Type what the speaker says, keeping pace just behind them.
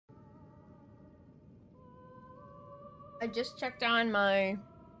I just checked on my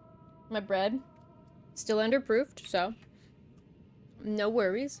bread. Still underproofed, so no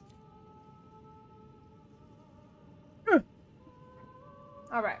worries.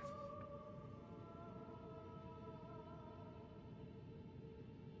 All right.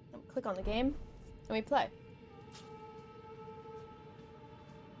 Click on the game, and we play.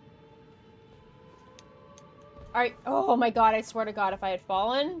 Alright, oh my god, I swear to god, if I had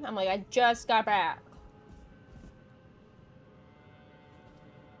fallen, I'm like, I just got back.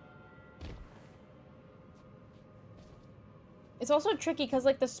 It's also tricky, because,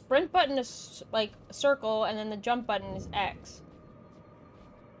 like, the sprint button is, like, a circle, and then the jump button is X.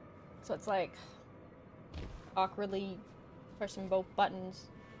 So it's, like, awkwardly pressing both buttons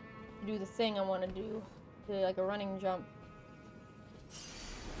to do the thing I want to do. Like a running jump.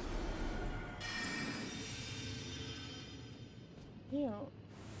 You know,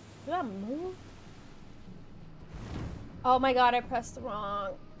 did that move? Oh my god, I pressed the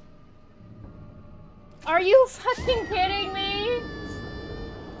wrong. Are you fucking kidding me?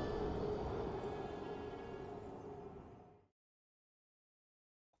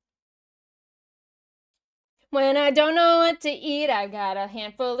 When I don't know what to eat, I've got a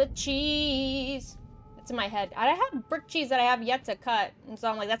handful of cheese. That's in my head. I have brick cheese that I have yet to cut. And so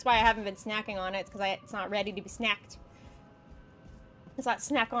I'm like, that's why I haven't been snacking on it. It's because it's not ready to be snacked. It's not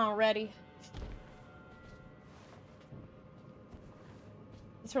snack on already.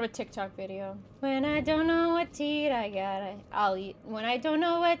 It's from a TikTok video. When I don't know what to eat, I'll eat. When I don't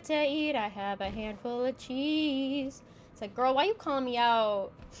know what to eat, I have a handful of cheese. It's like, girl, why are you calling me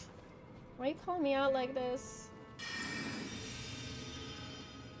out? Why are you calling me out like this?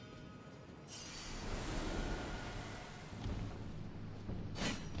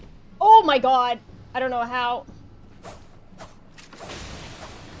 Oh my god! I don't know how.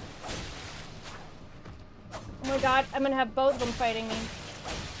 Oh my god, I'm gonna have both of them fighting me.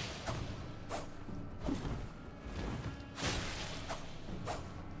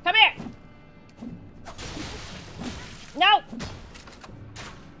 Come here! No!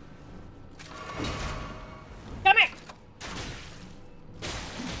 Come here!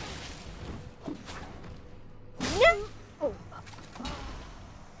 No! Oh.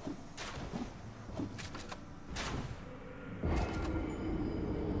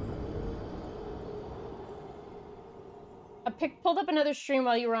 Pulled up another stream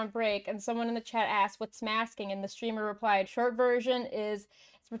while you were on break, and someone in the chat asked, what's masking? And the streamer replied, short version is,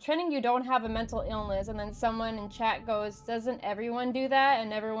 it's pretending you don't have a mental illness. And then someone in chat goes, doesn't everyone do that?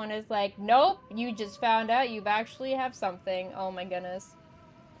 And everyone is like, nope, you just found out you actually have something. Oh my goodness.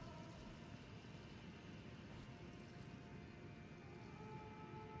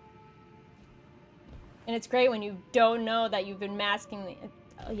 And it's great when you don't know that you've been masking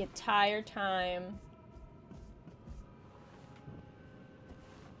the entire time.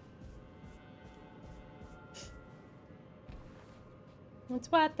 That's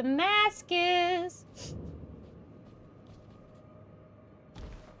what the mask is.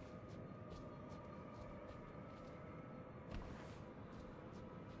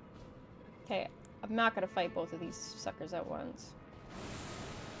 Okay, I'm not gonna fight both of these suckers at once.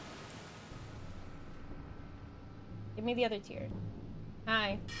 Give me the other tier.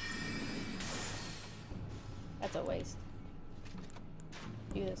 Hi. That's a waste.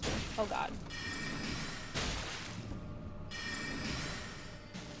 Do this one. Oh god.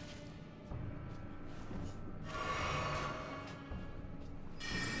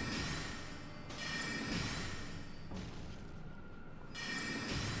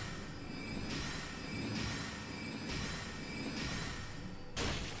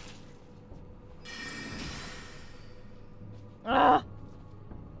 Ah!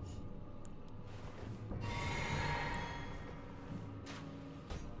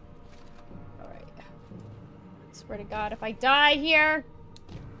 Alright. Swear to God, if I die here,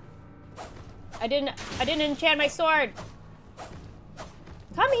 I didn't enchant my sword.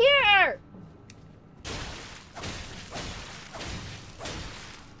 Come here!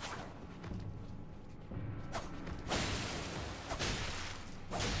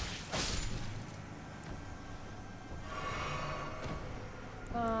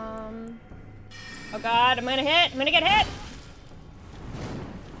 Oh god, I'm gonna hit! I'm gonna get hit!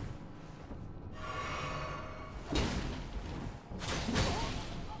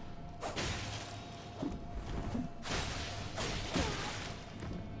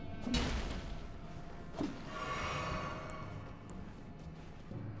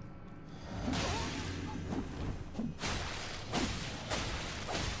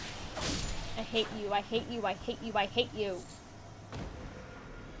 I hate you, I hate you, I hate you, I hate you.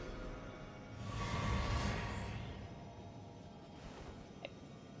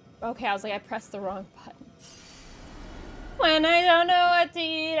 Okay, I was like, I pressed the wrong button. When I don't know what to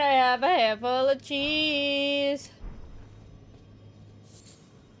eat, I have a handful of cheese.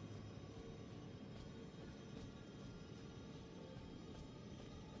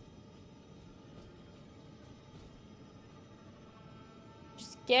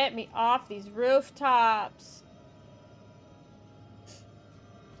 Just get me off these rooftops.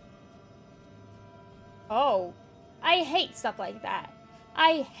 Oh, I hate stuff like that.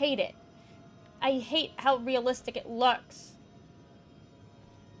 I hate it. I hate how realistic it looks.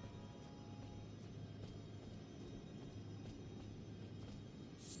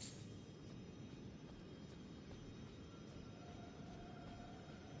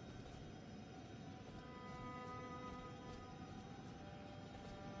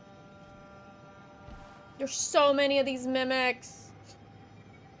 There's so many of these mimics.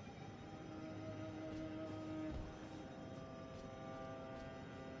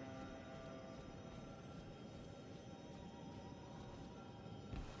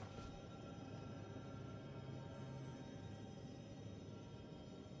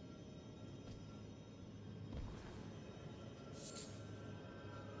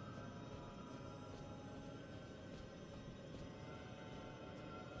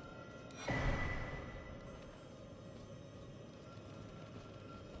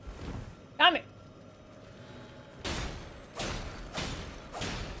 Come here.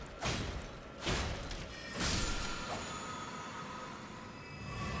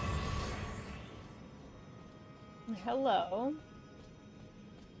 Hello.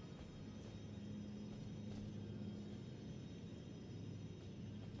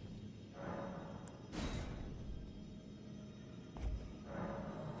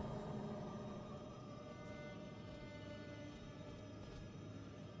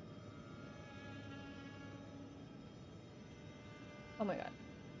 Oh my god.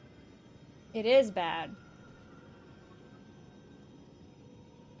 It is bad.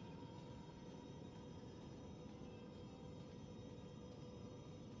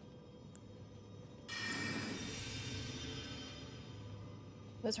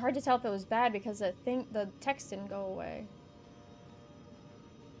 It was hard to tell if it was bad because the text didn't go away.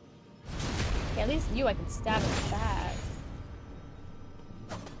 Okay, at least you I can stab in the back.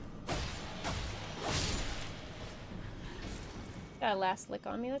 Got a last lick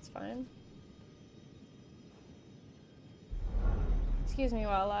on me, that's fine. Excuse me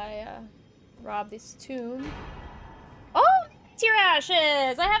while I rob this tomb. Oh, mimic tear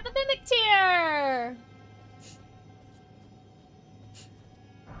ashes! I have the mimic tear!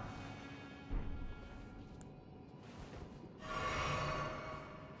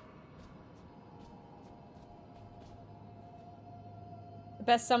 The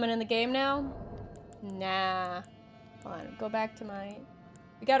best summon in the game now? Nah. Hold on, go back to my...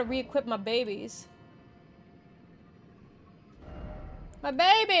 We gotta re-equip my babies. My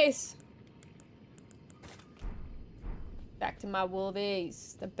babies! Back to my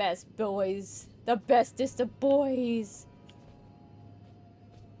wolvies. The best boys. The bestest of boys.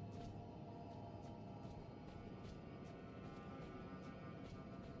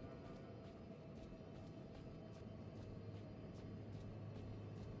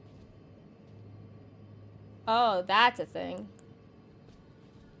 Oh, that's a thing.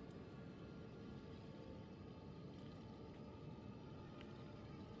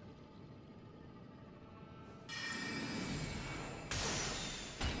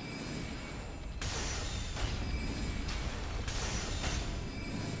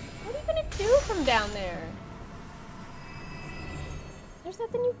 What are you gonna do from down there? There's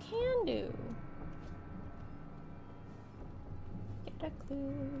nothing you can do. Get a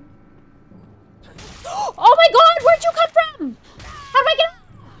clue. Oh my god, where'd you come from? How do I get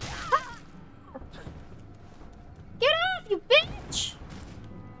up? Get up, you bitch!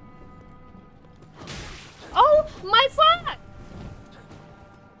 Oh my fuck!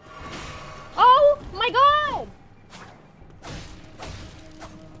 Oh my god!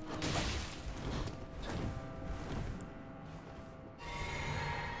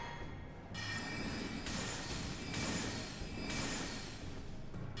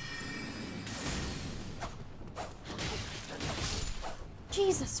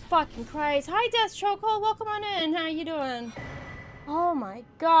 Jesus fucking Christ. Hi, Death Chokehold. Welcome on in. How you doing? Oh my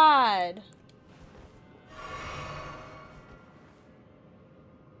god.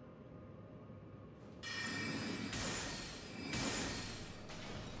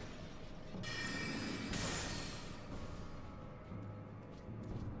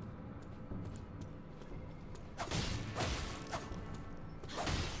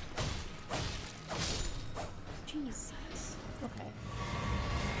 Jesus. Okay.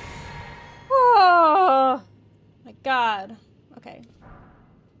 god. Okay.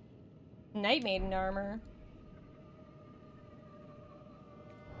 Night Maiden armor.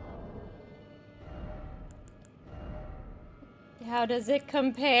 How does it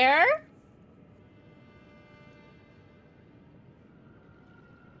compare?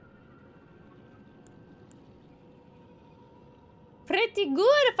 Pretty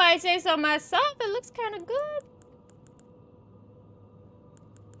good if I say so myself. It looks kind of good.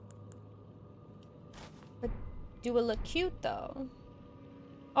 But do it look cute though?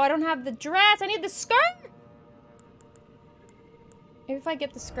 Oh, I don't have the dress. I need the skirt. Maybe if I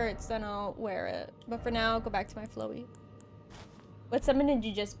get the skirts, then I'll wear it. But for now, I'll go back to my flowy. What summon did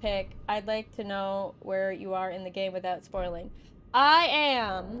you just pick? I'd like to know where you are in the game without spoiling. I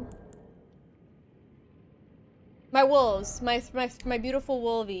am... my wolves. My beautiful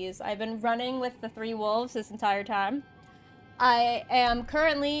wolvies. I've been running with the 3 wolves this entire time. I am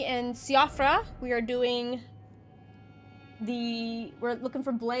currently in Siofra. We are doing the... we're looking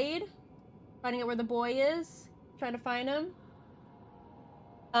for Blade. Finding out where the boy is. Trying to find him.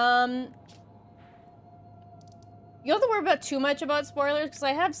 You don't have to worry about too much about spoilers, because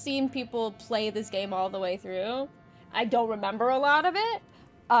I have seen people play this game all the way through. I don't remember a lot of it.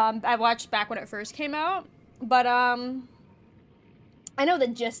 I watched back when it first came out. But, I know the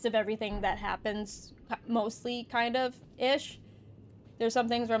gist of everything that happens, mostly, kind of-ish. There's some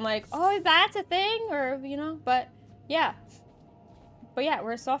things where I'm like, oh, that's a thing, or, you know, but, yeah. But yeah,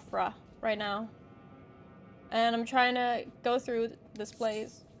 we're at Sofra right now. And I'm trying to go through this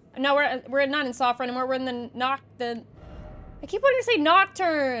place. No, we're not in Sofra anymore. We're in the I keep wanting to say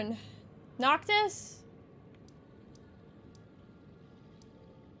Nocturne. Noctis?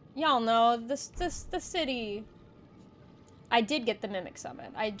 Y'all know the city. I did get the Mimic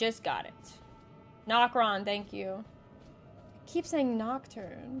Summon. I just got it. Nocron, thank you. I keep saying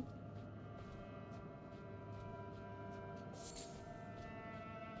Nocturne.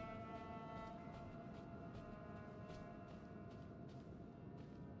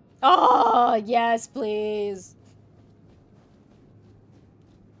 Oh, yes, please.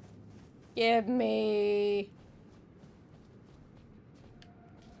 Give me.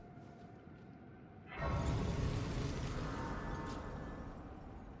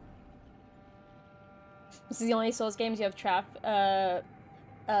 This is the only Souls games you have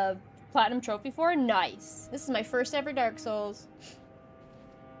Platinum Trophy for? Nice. This is my first ever Dark Souls.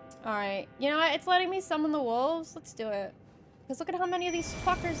 Alright. You know what? It's letting me summon the wolves. Let's do it. Because look at how many of these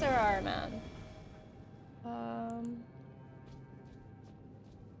fuckers there are, man.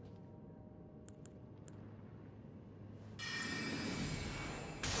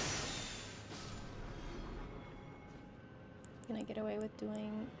 Can I get away with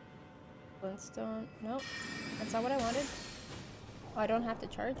doing Glintstone? Nope. That's not what I wanted. Oh, I don't have to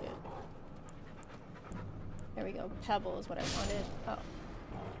charge it. There we go. Pebble is what I wanted. Oh.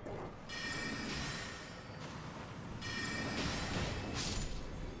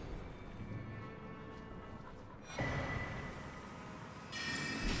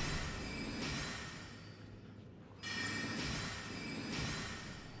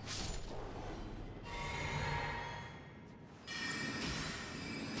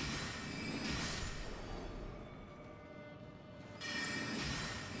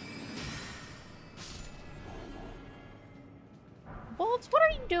 Wolves, what are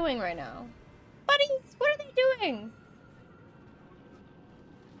you doing right now? Buddies, what are they doing?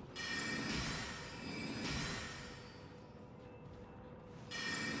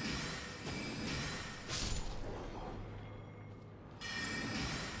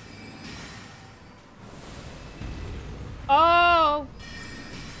 Oh!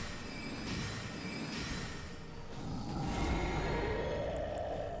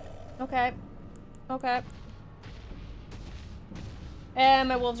 Okay. Okay. And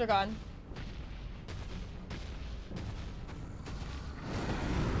my wolves are gone.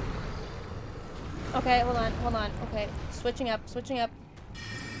 Okay, hold on, hold on. Okay, switching up, switching up.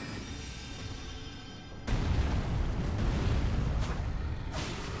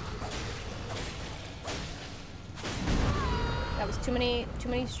 That was too many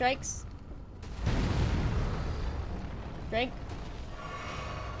strikes. Drink.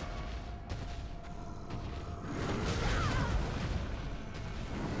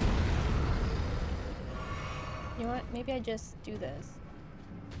 You know what? Maybe I just do this.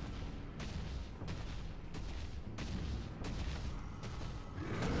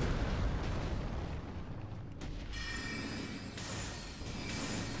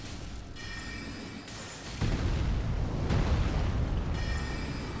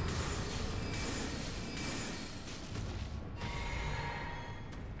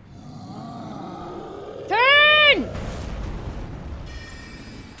 Turn!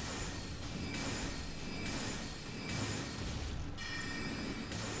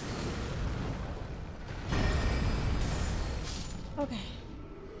 Okay.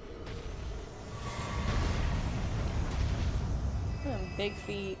 Big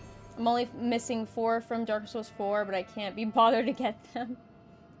feet. I'm only missing 4 from Dark Souls 4, but I can't be bothered to get them.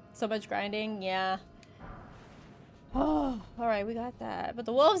 So much grinding, yeah. Oh, alright, we got that. But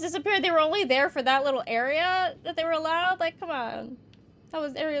the wolves disappeared. They were only there for that little area that they were allowed? Like, come on.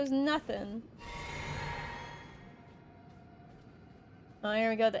 Area was nothing. Oh, here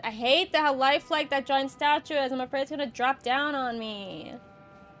we go. I hate how lifelike that giant statue is. I'm afraid it's gonna drop down on me.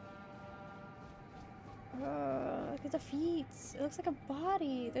 Look at the feet. It looks like a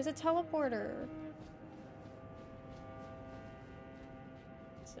body. There's a teleporter.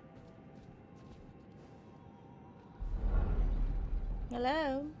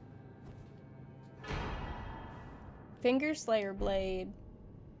 Hello? Finger Slayer Blade.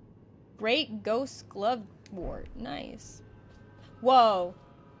 Great Ghost Glove Wart. Nice. Whoa.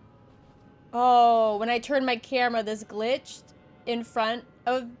 Oh, when I turned my camera, this glitched in front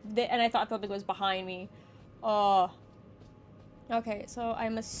of and I thought something was behind me. Oh. Okay, so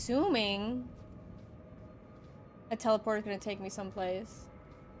I'm assuming a teleporter is gonna take me someplace.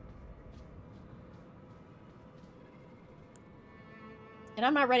 And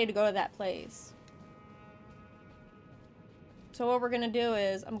I'm not ready to go to that place. So what we're gonna do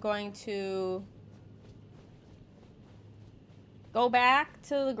is I'm going to go back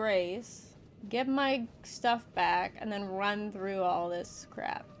to the Grace, get my stuff back, and then run through all this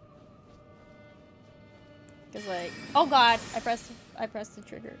crap. Cause like, oh god, I pressed the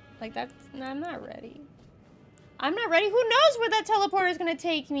trigger. Like that's, I'm not ready. I'm not ready. Who knows where that teleporter is gonna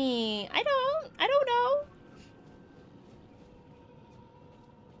take me? I don't know.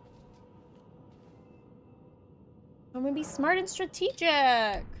 I'm gonna be smart and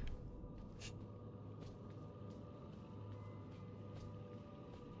strategic.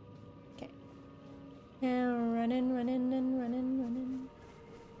 Okay. Now running. Now running.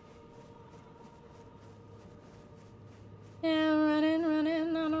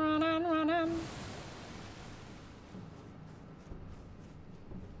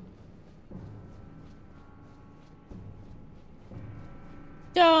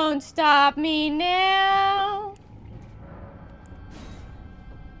 Don't stop me now.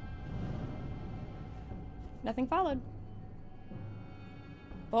 Nothing followed.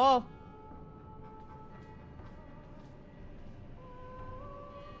 Oh.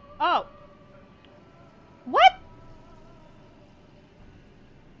 Oh. What?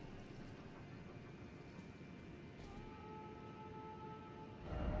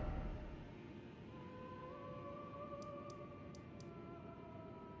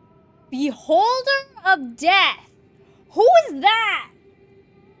 Beholder of Death. Who is that?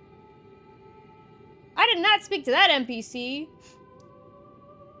 I did not speak to that NPC.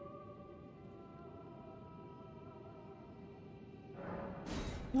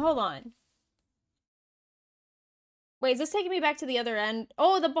 Hold on. Wait, is this taking me back to the other end?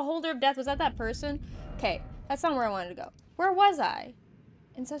 Oh, the Beholder of Death. Was that person? Okay, that's not where I wanted to go. Where was I?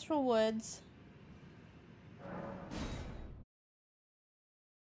 Ancestral Woods.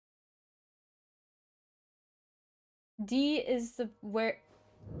 D is the... where...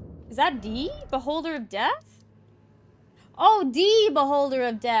 Is that D? Beholder of Death? Oh, D, Beholder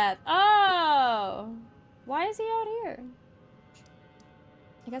of Death. Oh. Why is he out here?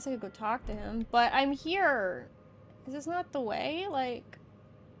 I guess I could go talk to him, but I'm here. Is this not the way? Like...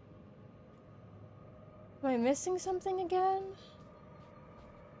 Am I missing something again?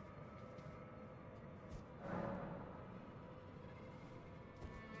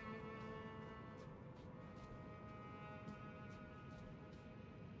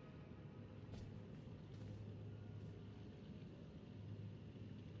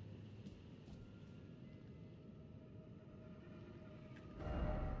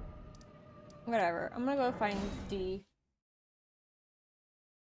 Whatever. I'm gonna go find D.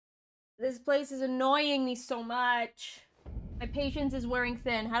 This place is annoying me so much. My patience is wearing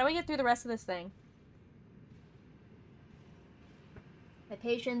thin. How do I get through the rest of this thing? My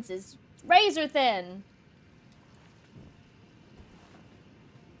patience is razor thin.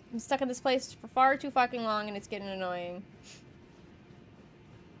 I'm stuck in this place for far too fucking long and it's getting annoying.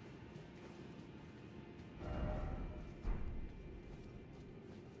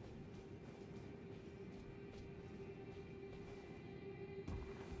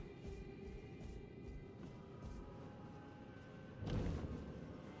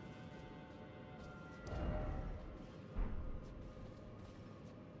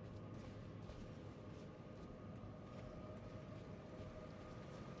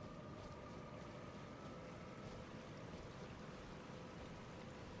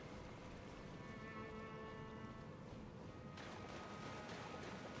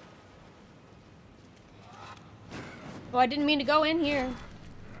 Oh, I didn't mean to go in here.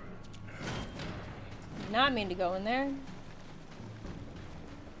 Did not mean to go in there.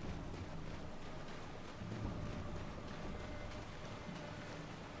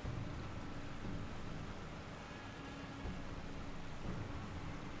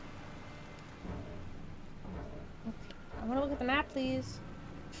 I want to look at the map, please.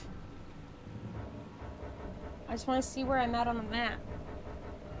 I just want to see where I'm at on the map.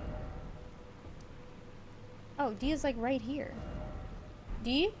 Oh, D is like right here.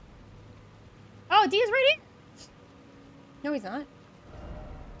 D? Oh, D is right here? No, he's not.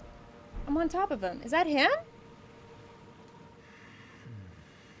 I'm on top of him. Is that him?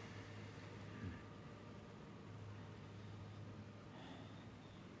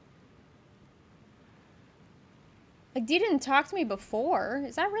 Like, D didn't talk to me before.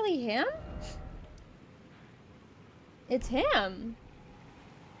 Is that really him? It's him.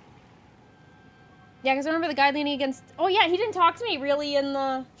 Yeah, because I remember the guy leaning against... Oh, yeah, he didn't talk to me really in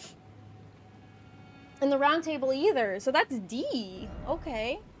the round table either. So that's D.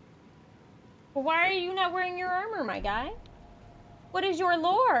 Okay. But why are you not wearing your armor, my guy? What is your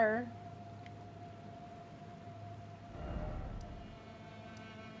lore?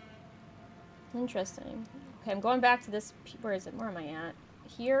 Interesting. Okay, I'm going back to this... Where is it? Where am I at?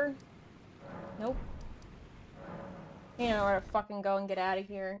 Here? Nope. You know where to fucking go and get out of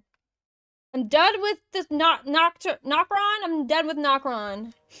here. I'm done with this Nocron. I'm done with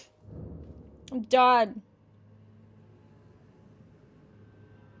Nocron. I'm done.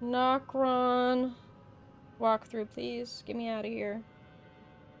 Nocron. Walk through, please. Get me out of here.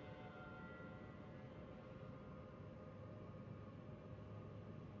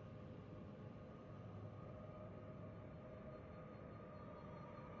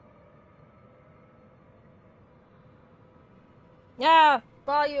 Yeah,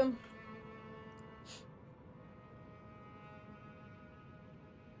 volume.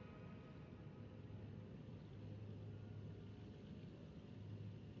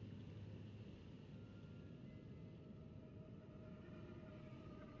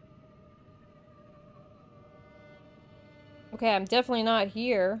 Okay, I'm definitely not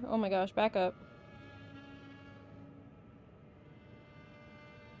here. Oh my gosh, back up.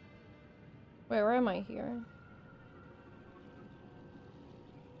 Wait, where am I here?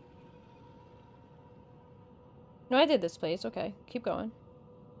 No, I did this place. Okay, keep going.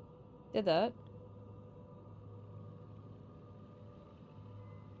 Did that.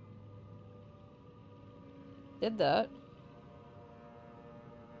 Did that.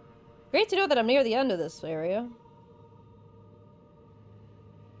 Great to know that I'm near the end of this area.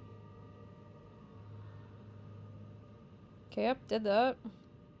 Okay, yep, did that.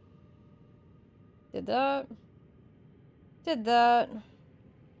 Did that. Did that.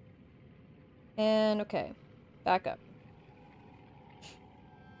 And okay, back up.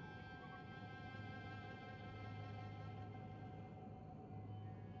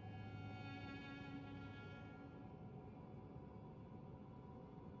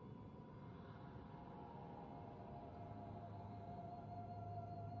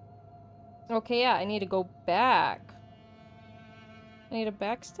 Okay, yeah, I need to go back. I need a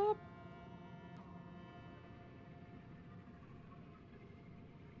backstep?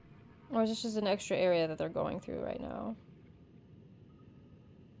 Or is this just an extra area that they're going through right now?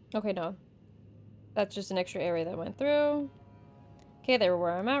 Okay, no. That's just an extra area that went through. Okay, they're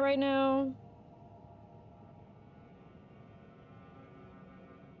where I'm at right now.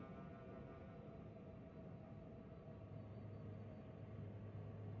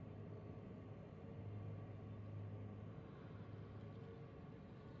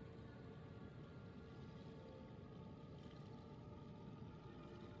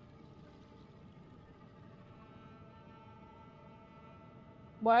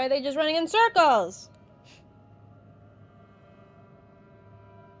 Why are they just running in circles?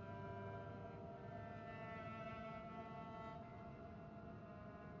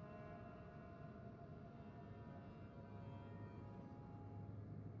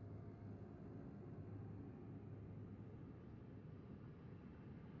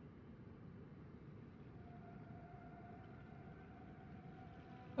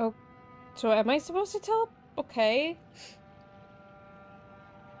 Oh, so am I supposed to tell? Okay.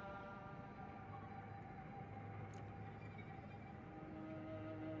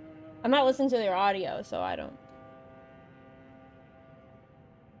 I'm not listening to their audio, so I don't.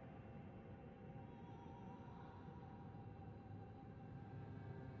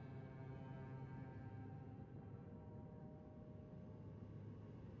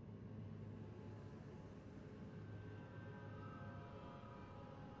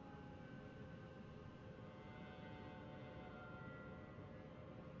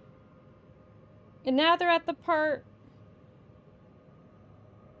 And now they're at the part...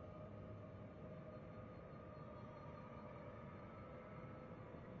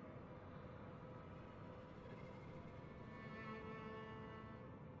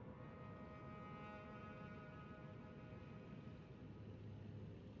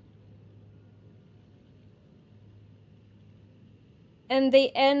 And they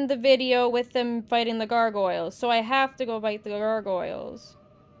end the video with them fighting the gargoyles. So I have to go fight the gargoyles.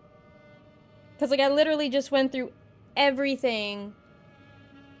 Because, like, I literally just went through everything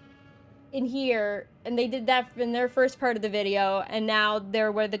in here. And they did that in their first part of the video. And now they're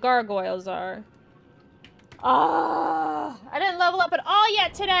where the gargoyles are. Ah! I didn't level up at all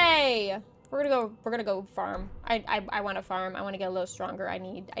yet today! We're gonna go farm. I want to farm. I want to get a little stronger. I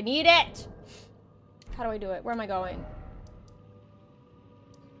need it! How do I do it? Where am I going?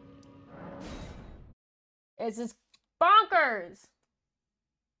 It's just bonkers!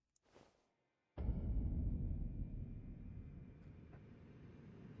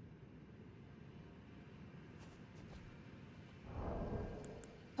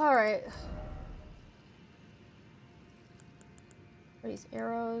 Alright. What are these?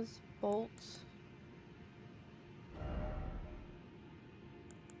 Arrows? Bolts?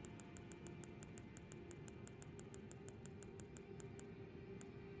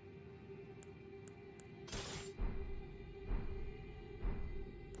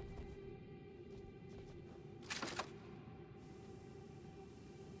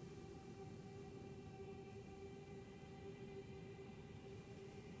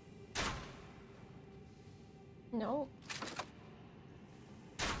 No.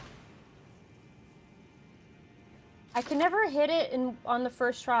 I can never hit it on the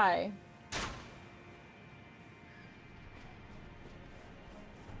first try.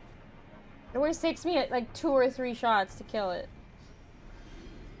 It always takes me like 2 or 3 shots to kill it.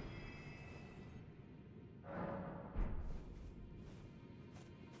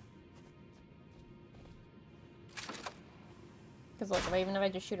 Because look, even if I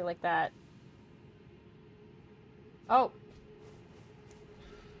just shoot it like that. Oh.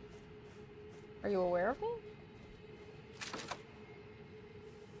 Are you aware of me?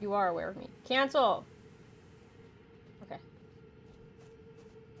 You are aware of me. Cancel! Okay.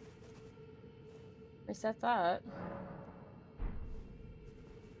 Reset that.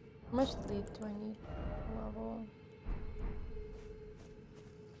 How much sleep do I need per level?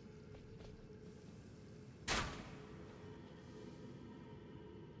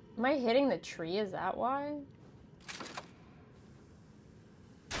 Am I hitting the tree? Is that why?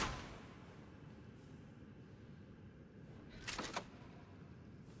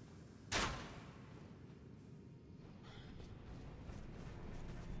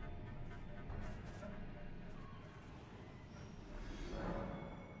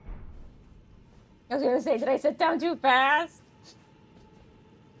 I was gonna say, did I sit down too fast?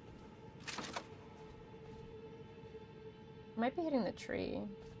 I might be hitting the tree.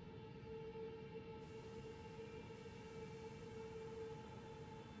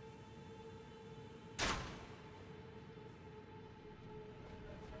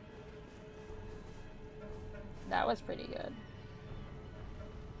 That was pretty good.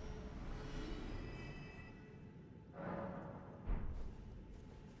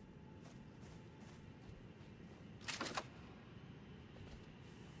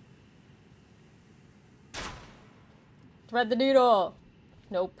 Thread the needle!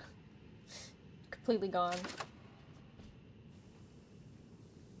 Nope. Completely gone.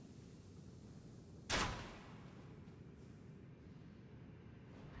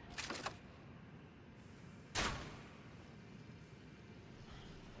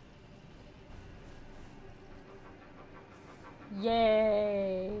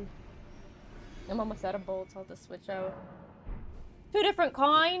 Yay! I'm almost out of bolts. I'll just switch out. 2 different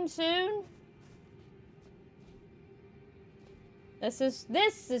kinds soon.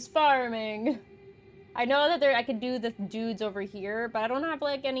 This is farming. I know that I could do the dudes over here, but I don't have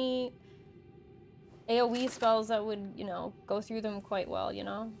like any AoE spells that would, you know, go through them quite well, you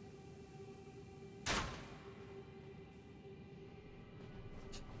know?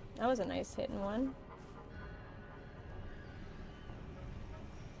 That was a nice hitting one.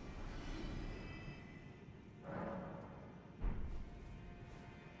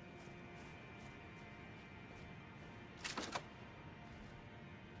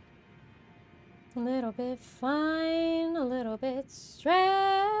 A little bit fine, a little bit stressed,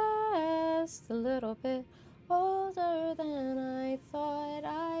 a little bit older than I thought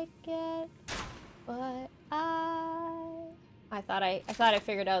I'd get, but I thought I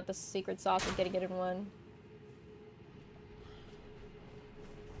figured out the secret sauce of getting it in one.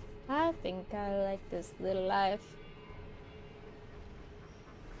 I think I like this little life.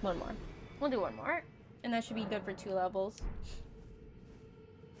 One more. We'll do one more. And that should be good for 2 levels.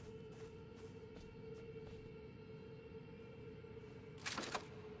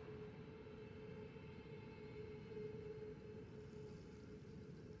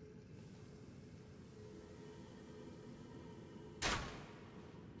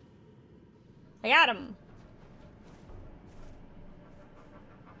 I got him!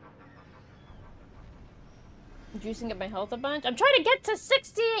 Juicing up my health a bunch. I'm trying to get to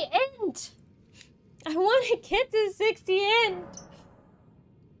 60 int! I want to get to 60 int!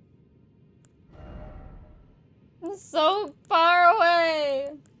 I'm so far away!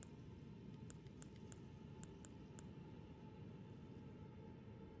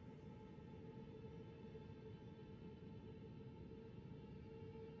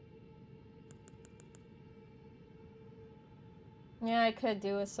 Yeah, I could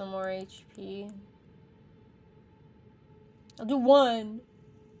do with some more HP. I'll do 1.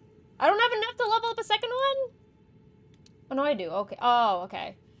 I don't have enough to level up a second one? Oh, no, I do. Okay. Oh,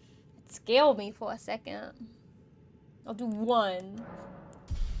 okay. It scaled me for a second. I'll do 1.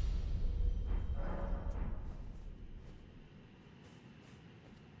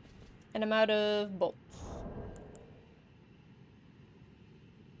 And I'm out of bolts.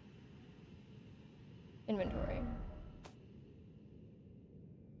 Inventory.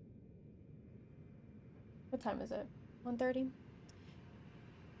 What time is it? 1:30?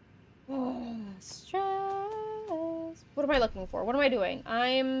 Oh, stress. What am I looking for? What am I doing?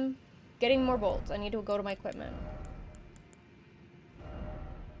 I'm getting more bolts. I need to go to my equipment.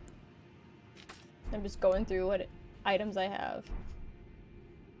 I'm just going through what items I have.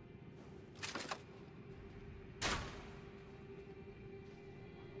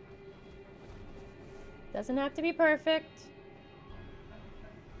 Doesn't have to be perfect.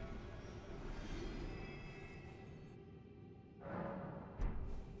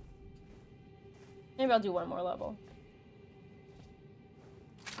 Maybe I'll do 1 more level.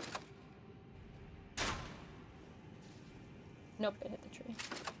 Nope, it hit the tree.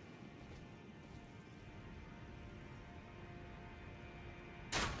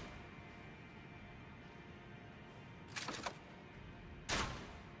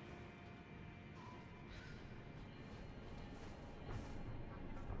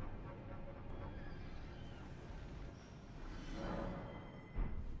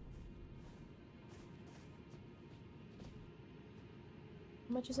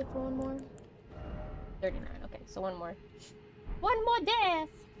 How much is it for 1 more? 39. Okay, so 1 more. 1 more death!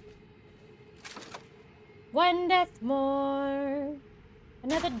 1 death more.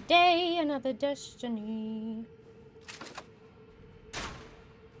 Another day, another destiny.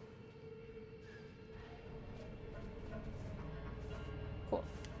 Cool.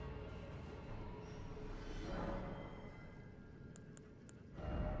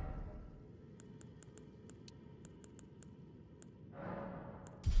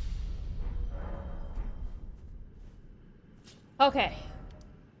 Okay.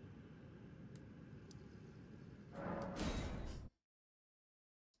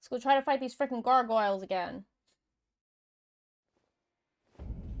 Let's go try to fight these freaking gargoyles again.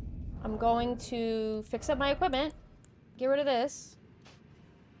 I'm going to fix up my equipment. Get rid of this.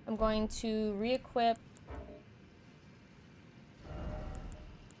 I'm going to re-equip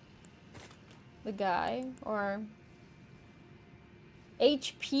the guy, or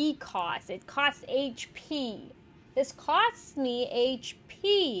HP cost. It costs HP. This costs me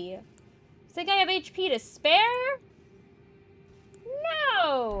HP. Think I have HP to spare?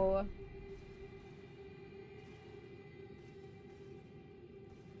 No!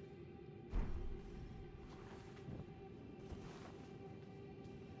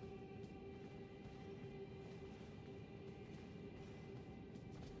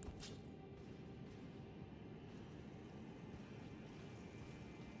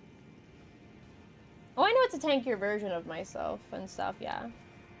 Oh, I know it's a tankier version of myself and stuff, yeah.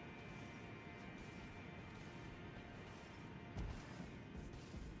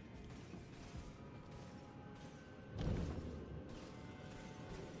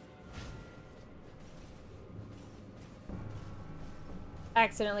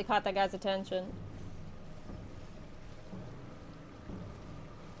 Accidentally caught that guy's attention.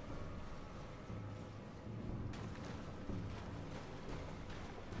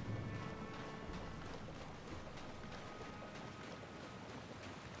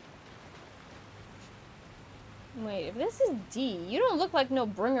 Wait, if this is D, you don't look like no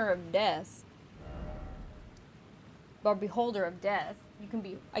bringer of death. Or beholder of death. You can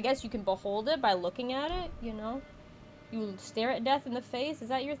be, I guess you can behold it by looking at it, you know? You stare at death in the face? Is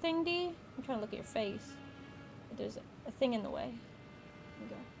that your thing, D? I'm trying to look at your face. There's a thing in the way. There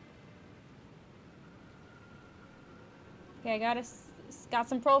you go. Okay, I got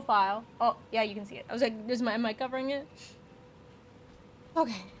some profile. Oh, yeah, you can see it. I was like, am I covering it?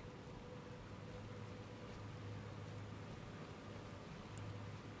 Okay.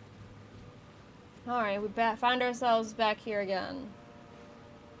 Alright, we found ourselves back here again.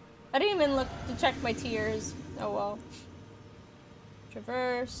 I didn't even look to check my tears. Oh well.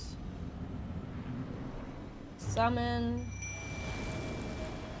 Traverse. Summon.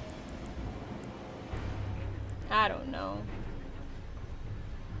 I don't know.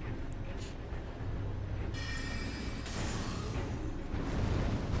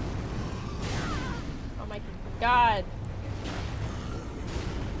 Oh my god.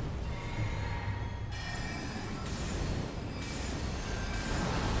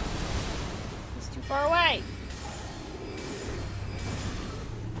 He's too far away.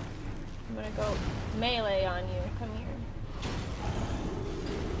 I'm gonna go melee on you. Come here.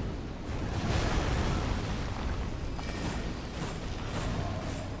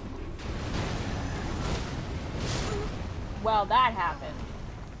 Well, that happened.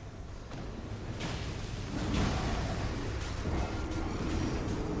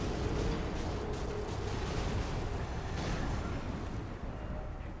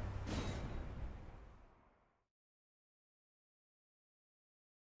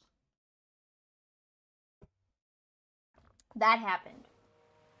 That happened.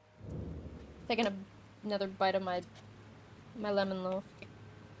 Taking another bite of my lemon loaf.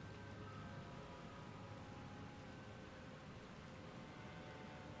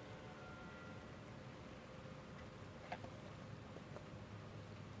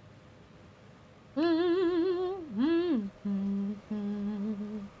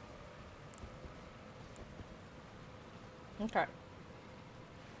 Okay.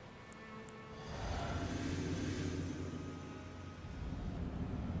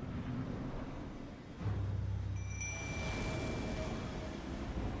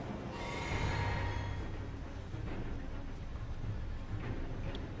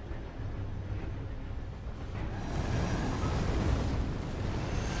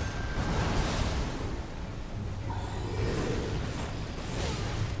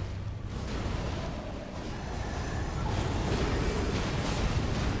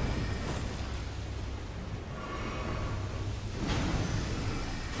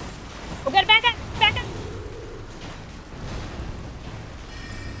 We gotta back up! Back up!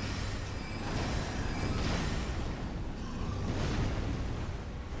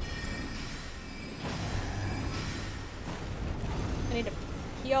 I need to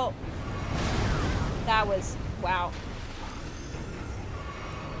heal. That was... wow.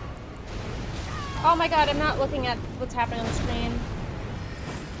 Oh my god, I'm not looking at what's happening on the screen.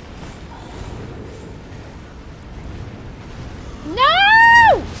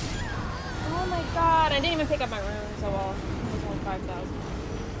 No! Oh my god, I didn't even pick up my runes. Oh well, it was only 5,000.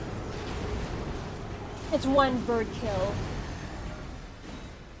 It's one bird kill.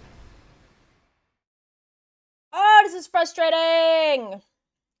 Oh, this is frustrating!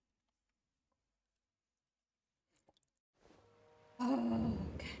 Oh,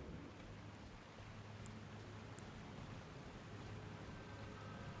 okay.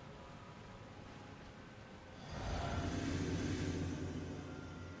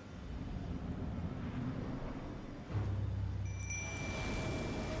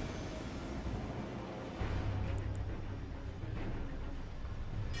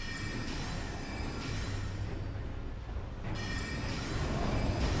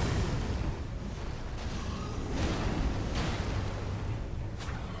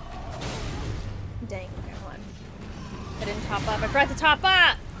 Dang, okay, hold on. I didn't top up. I forgot to top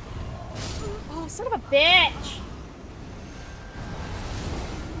up! Oh, son of a bitch!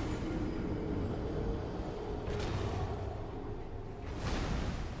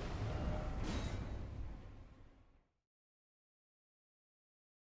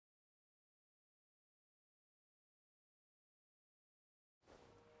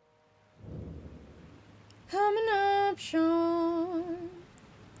 Coming up, Sean.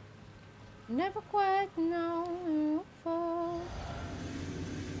 Never quite know for.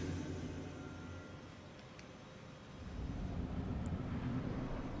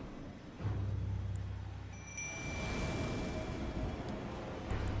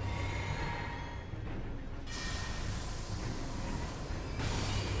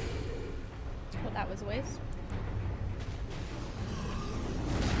 Well, that was a waste.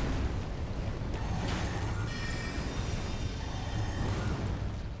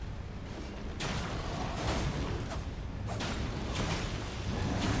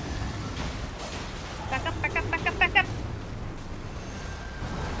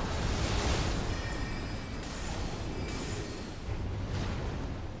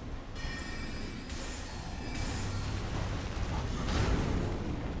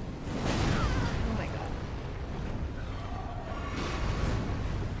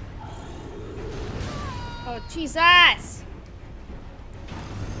 Jesus!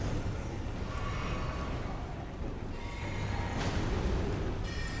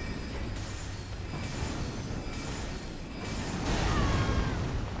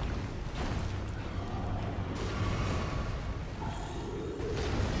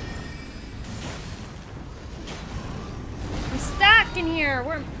 I'm stuck in here.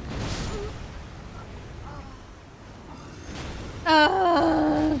 We're...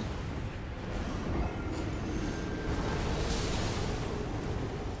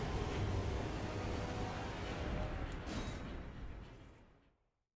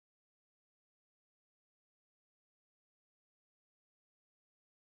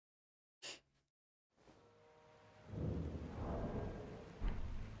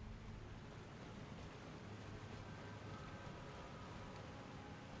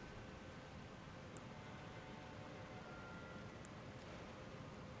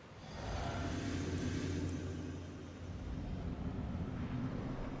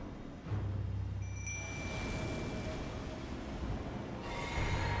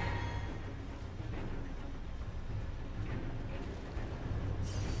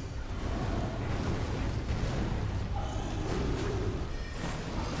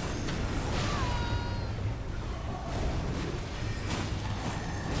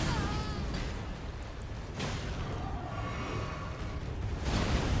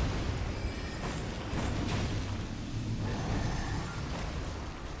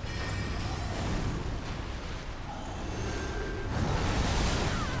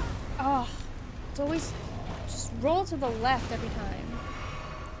 Oh, it's always just roll to the left every time.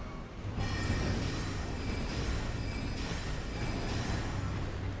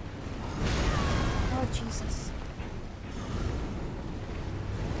 Oh, Jesus.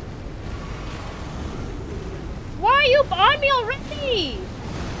 Why are you on me already?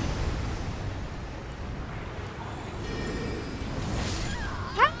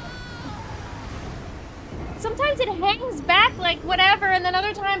 Sometimes it hangs back like whatever, and then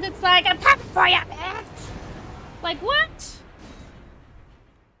other times it's like, I'm coming for you, bitch! Like, what?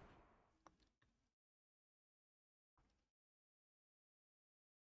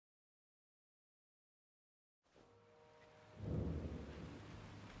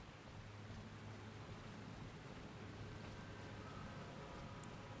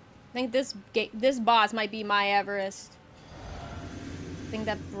 I think this boss might be my Everest. I think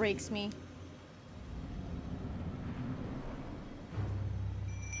that breaks me.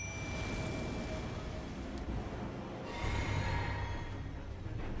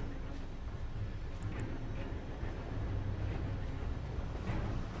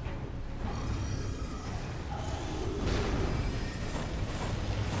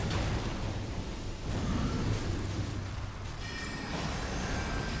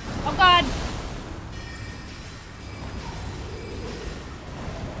 Oh God!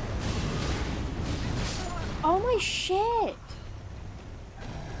 Oh my shit!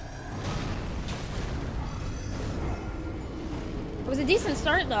 It was a decent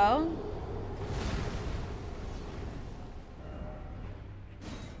start though.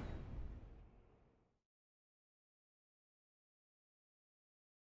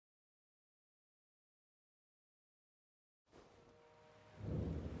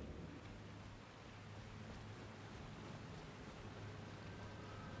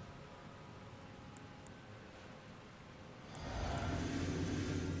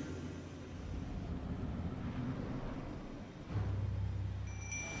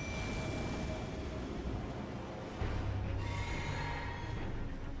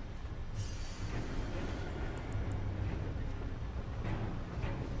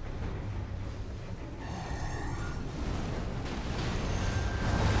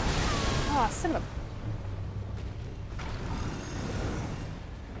 Oh, son of a...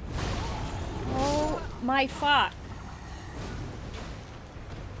 Oh my fuck.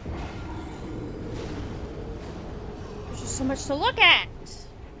 There's just so much to look at.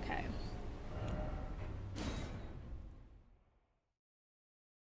 Okay.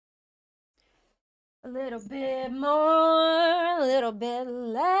 A little bit more, a little bit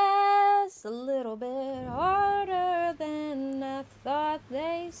less, a little bit harder than I thought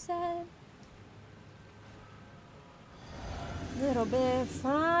they said. A little bit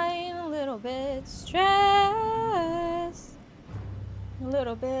fine, a little bit stressed, a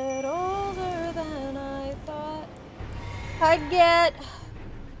little bit older than I thought I'd get.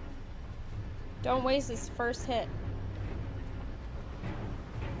 Don't waste this first hit.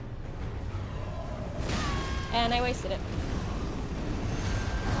 And I wasted it.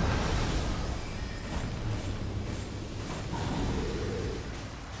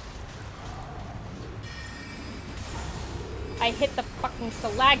 I hit the fucking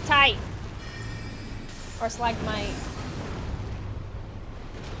stalactite. Or stalagmite.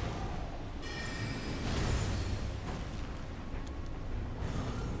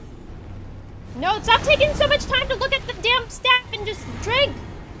 No, stop taking so much time to look at the damn staff and just drink!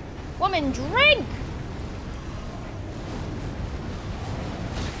 Woman, drink!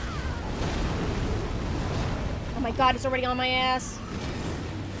 Oh my god, it's already on my ass.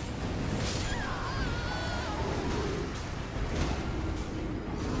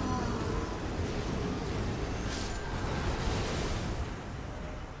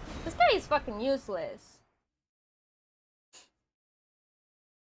 This guy is fucking useless.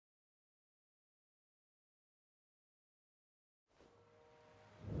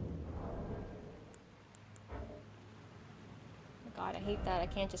 God, I hate that. I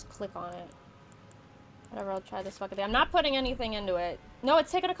can't just click on it. Whatever, I'll try this fucking thing. I'm not putting anything into it. No,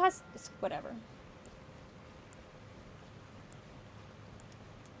 it's taking a cost. It's whatever.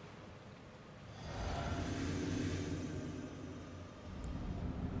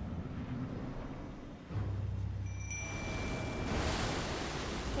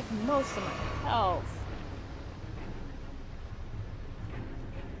 Take most of my health.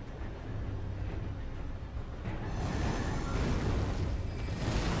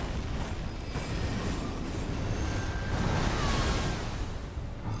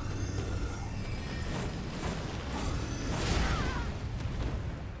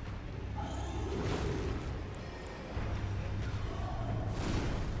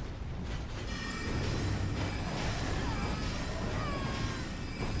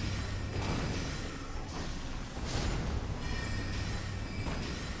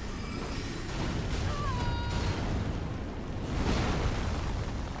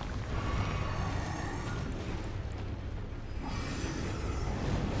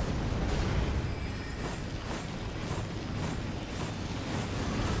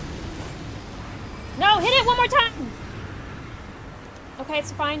 No, hit it one more time! Okay,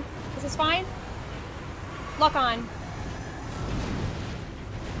 it's fine. Is this fine? Lock on.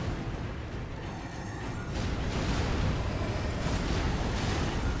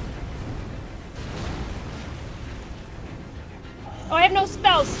 Oh, I have no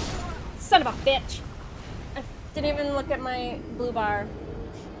spells! Son of a bitch! I didn't even look at my blue bar.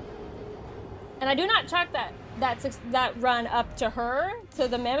 And I do not track that run up to her, to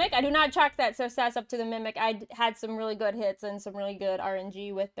the Mimic. I do not track that success up to the Mimic. I had some really good hits and some really good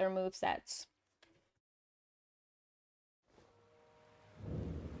RNG with their movesets.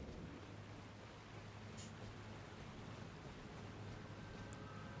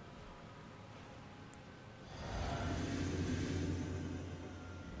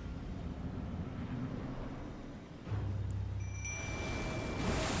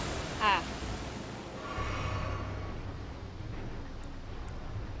 Ah.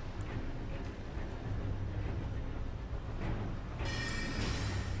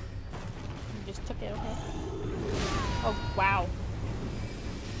 You just took it, okay? Oh, wow.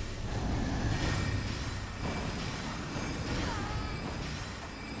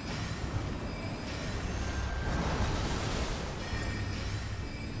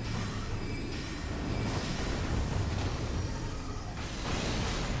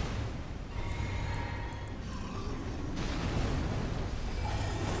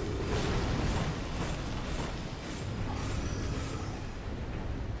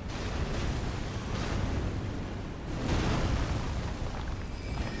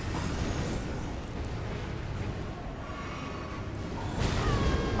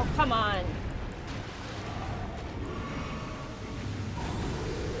 Come on.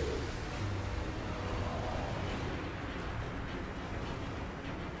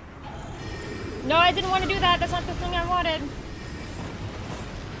 No, I didn't want to do that. That's not the thing I wanted.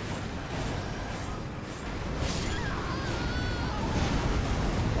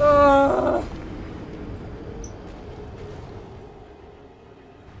 Ugh.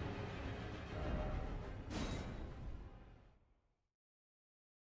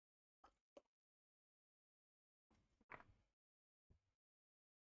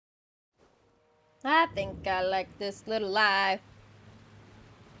 I think I like this little life.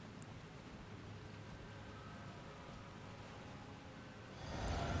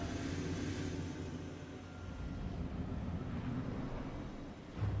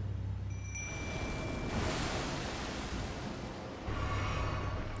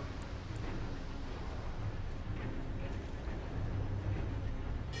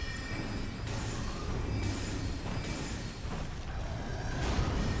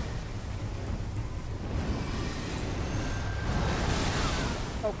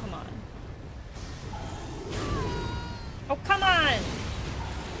 Oh, come on!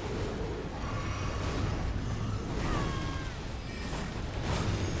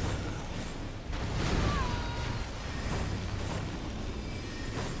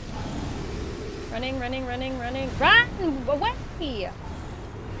 Running, running, running, running. Run! Away!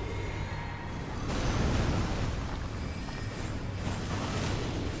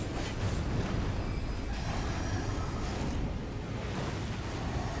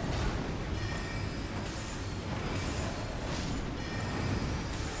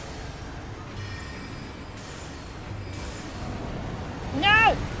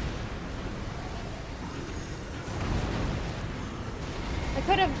 No! I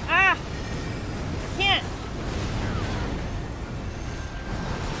could have... Ah! Can't!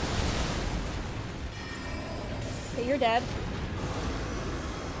 Okay, you're dead.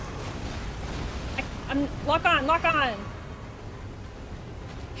 I'm... Lock on! Lock on!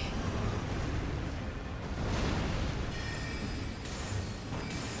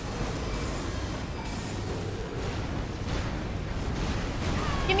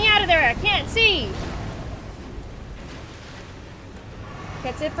 Get me out of there! I can't see!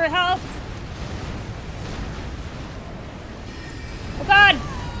 That's it for health. Oh god!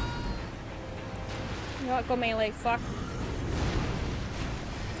 You know what? Go melee. Fuck.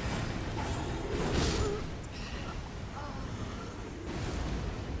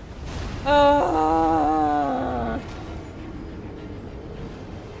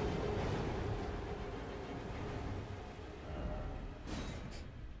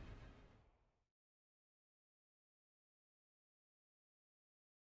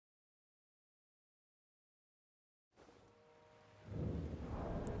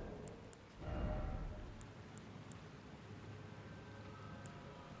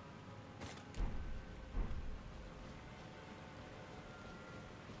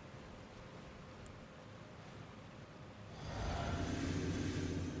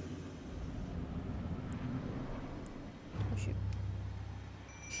 Shoot.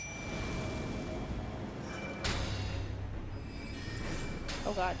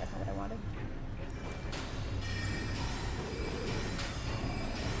 Oh god, that's not what I wanted.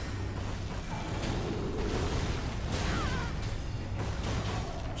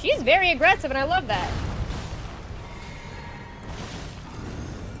 She's very aggressive and I love that.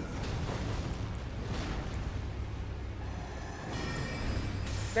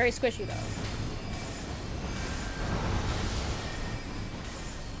 Very squishy though.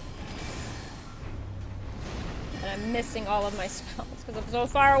 And I'm missing all of my spells because I'm so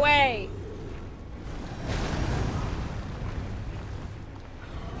far away.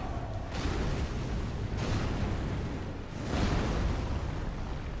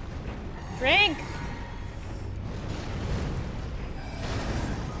 Drink!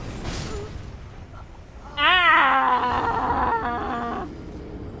 Ah!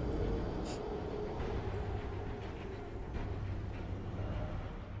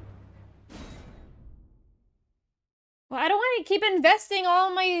 Well, I don't want to keep investing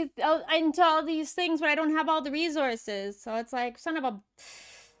all my into all these things when I don't have all the resources. So it's like, son of a...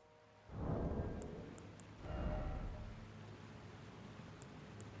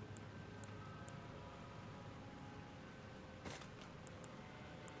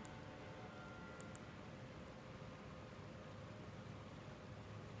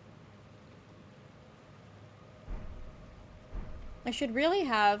 I should really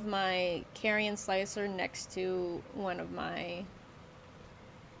have my carrion slicer next to one of my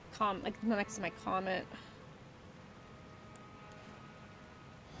like next to my comet.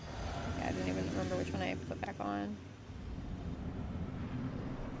 Okay, I didn't even remember which one I put back on.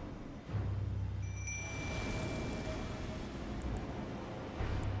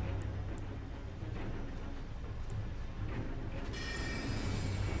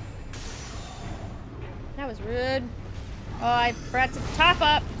 That was rude. Oh, I forgot to top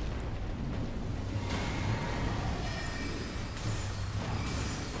up.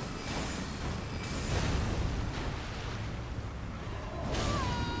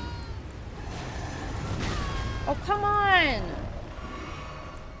 Oh, come on.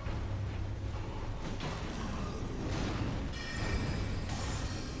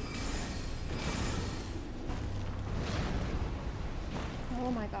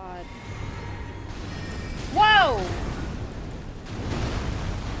 Oh my god. Whoa!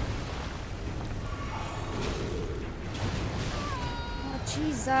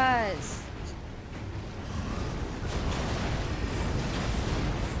 Jesus.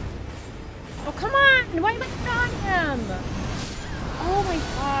 Oh, come on! Why am I not on him? Oh my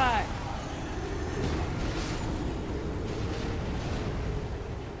god.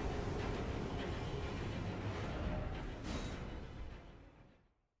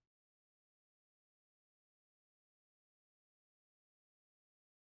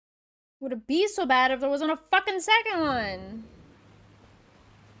 Would it be so bad if there wasn't a fucking second one?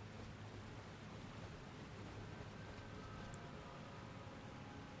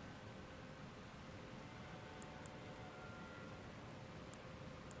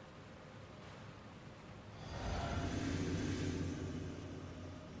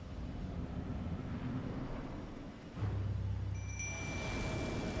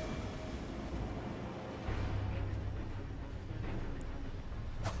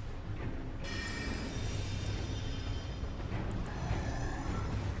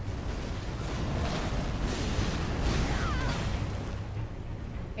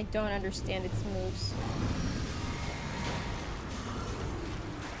 I don't understand its moves.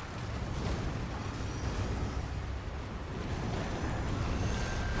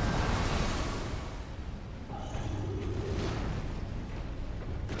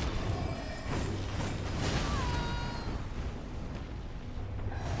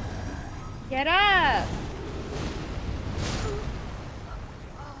 Get up!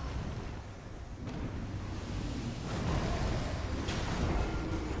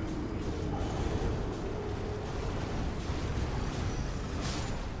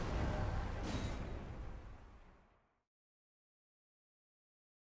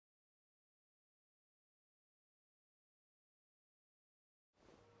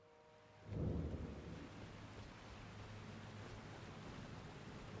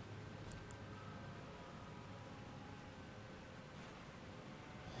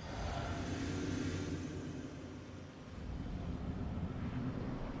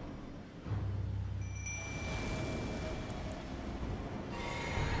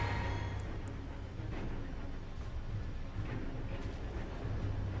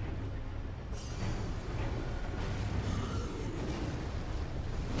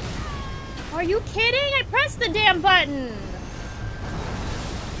 Are you kidding? I pressed the damn button!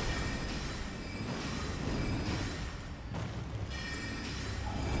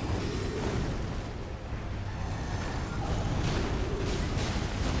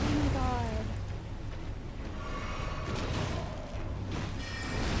 Oh my god.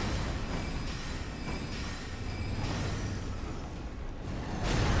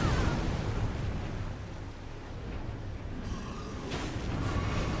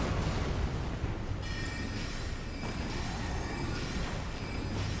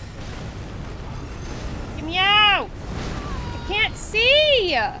 Get me out! I can't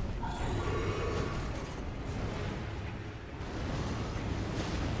see!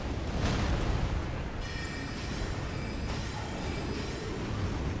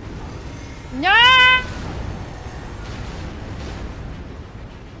 No!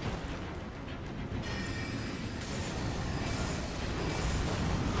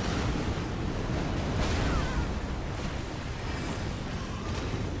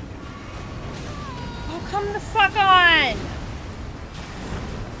 Oh, come the fuck on!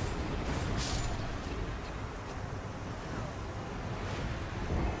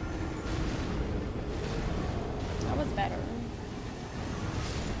 That was better.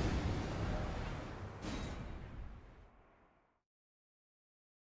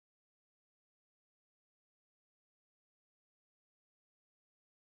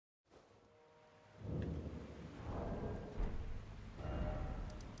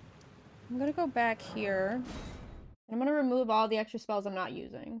 I'm gonna go back here. I'm gonna remove all the extra spells I'm not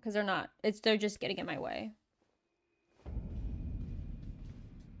using, because they're just getting in my way.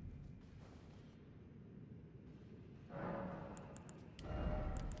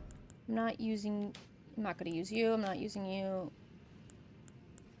 I'm not gonna use you, I'm not using you.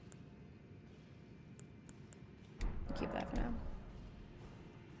 I'll keep that for now.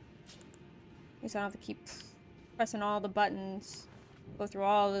 At least I don't have to keep pressing all the buttons, go through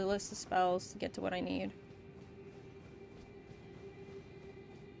all the list of spells to get to what I need.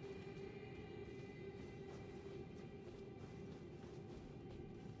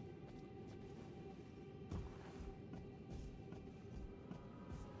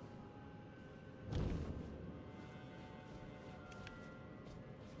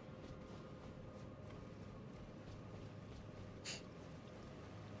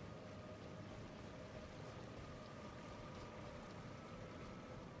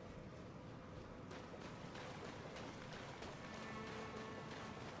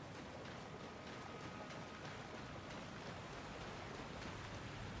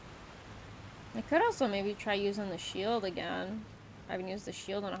 I could also maybe try using the shield again. I haven't used the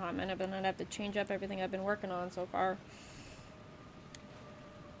shield in a hot minute, but I'd have to change up everything I've been working on so far.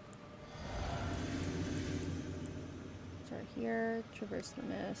 Start here, traverse the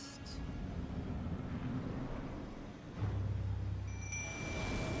mist.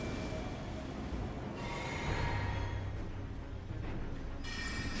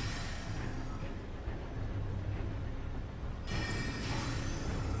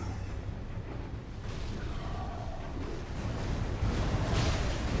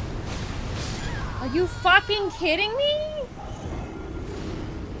 you fucking kidding me?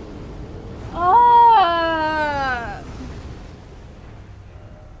 Oh!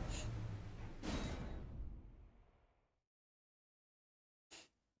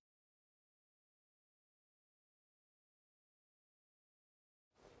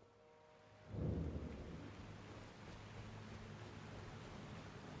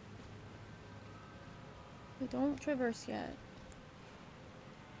 We don't traverse yet.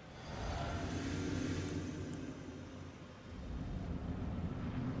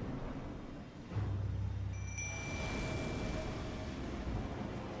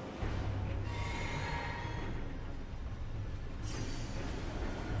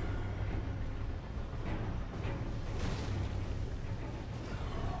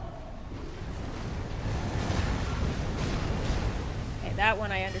 Okay, that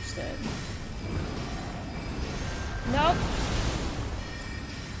one I understood. Nope.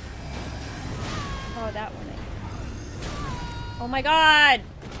 Oh, that one. Oh my god!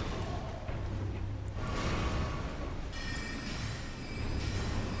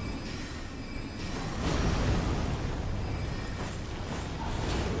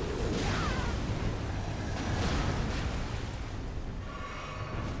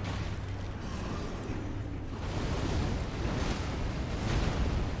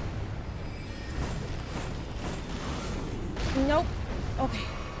 Nope. Okay.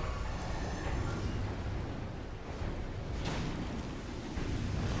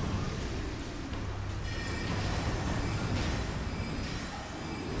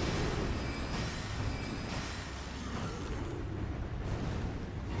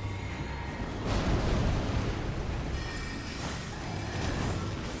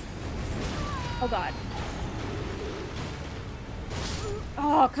 Oh god.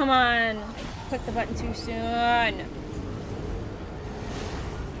 Oh, come on. I clicked the button too soon.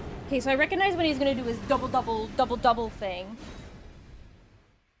 Okay, so I recognize when he's gonna do his double thing.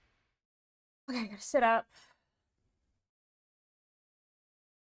 Okay, I gotta sit up.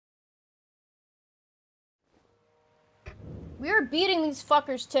 We are beating these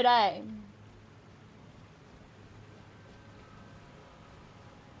fuckers today.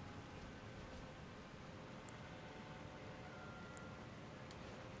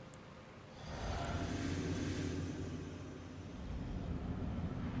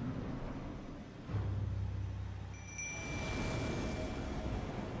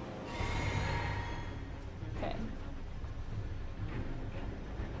 Okay.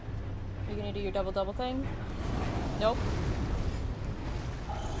 Are you gonna do your double thing? Nope.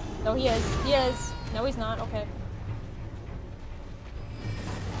 No, he is. He is. No, he's not. Okay.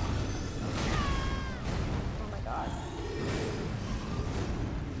 Oh my god.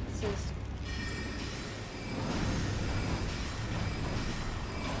 This is...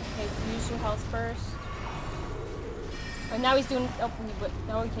 Okay, use your health first. Oh, now he's doing... Oh,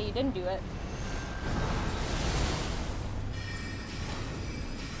 no, okay, you didn't do it.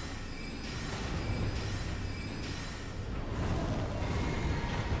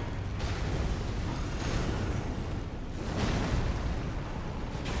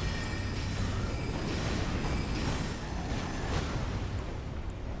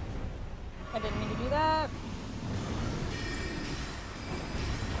 I didn't mean to do that.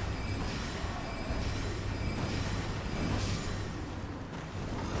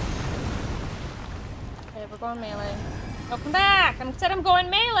 Okay, we're going melee. Oh, come back! I said I'm going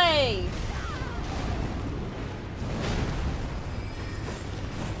melee!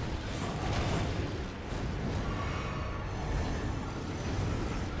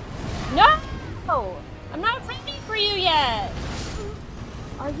 No! I'm not ready for you yet!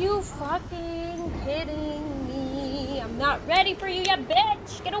 Are you fucking kidding me? I'm not ready for you yet,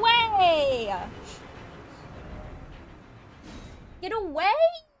 bitch! Get away! Get away!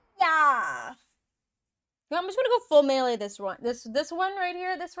 Yeah! I'm just gonna go full melee this one. This one right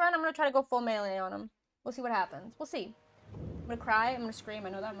here, this run, I'm gonna try to go full melee on him. We'll see what happens. We'll see. I'm gonna cry, I'm gonna scream,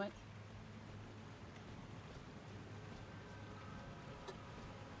 I know that much.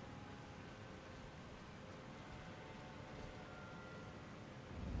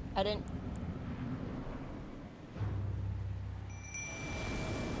 I didn't...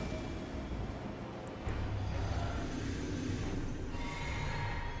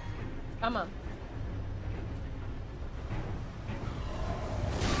 Come on.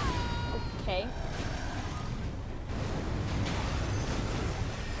 Okay.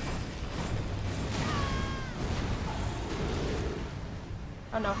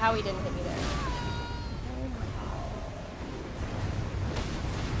 Oh no, Howie didn't hit me there.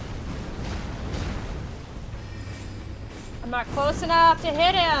 I'm not close enough to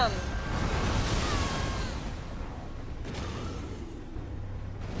hit him!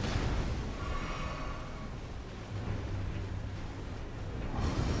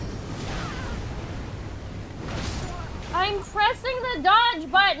 the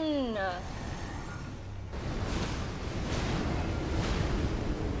dodge button?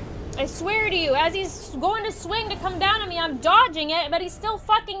 I swear to you, as he's going to swing to come down on me, I'm dodging it, but he's still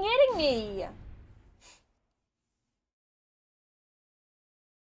fucking hitting me.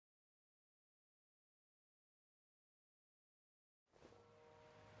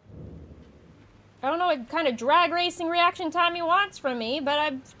 I don't know what kind of drag racing reaction time he wants from me, but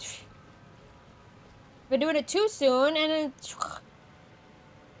I've been doing it too soon, and then...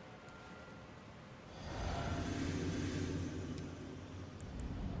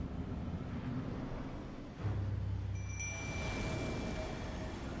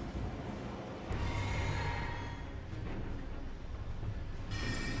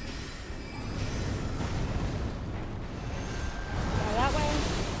 that way.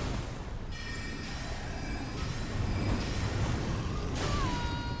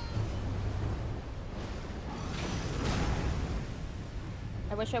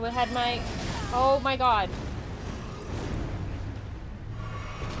 I wish I would have had my... Oh my god.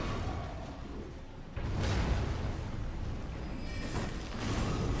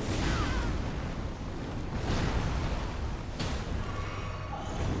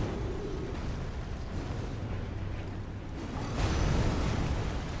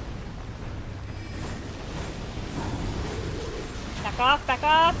 Back off, back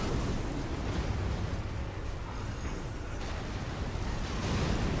off.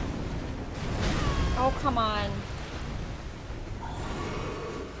 Oh, come on.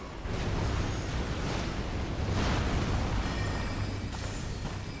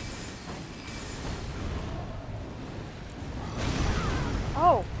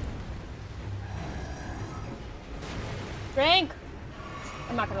 Oh. Drink.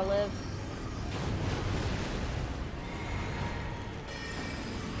 I'm not gonna live.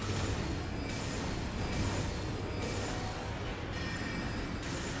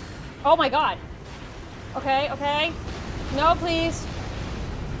 Oh my god. Okay, okay. No, please.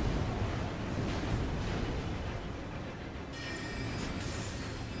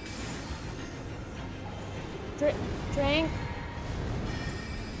 Drink.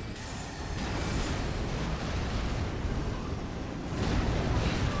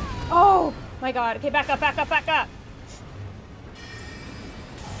 Oh my god. Okay, back up, back up, back up.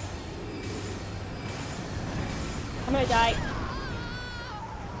 I'm gonna die.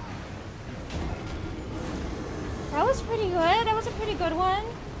 That was pretty good. That was a pretty good one.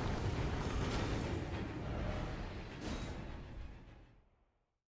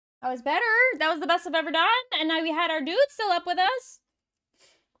 That was better. That was the best I've ever done. And now we had our dude still up with us.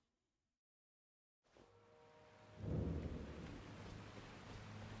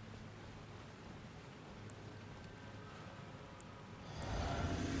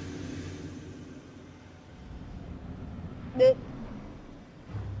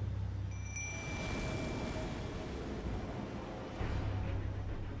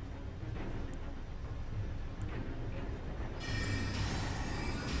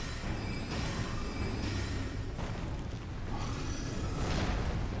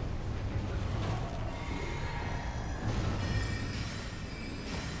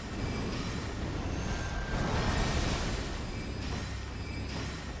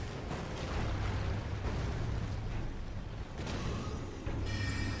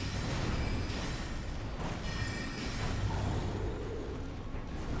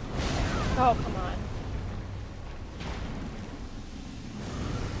 Oh, come on.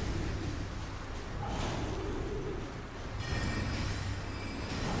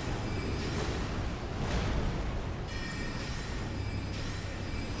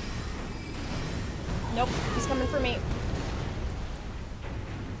 Nope, he's coming for me.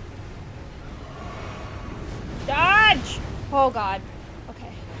 Dodge! Oh, God.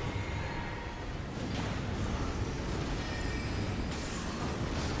 Okay.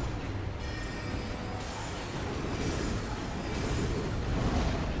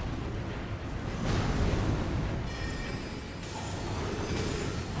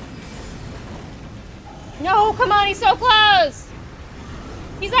 No, come on, he's so close!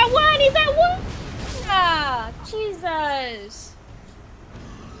 He's at one! He's at one! Ah, Jesus.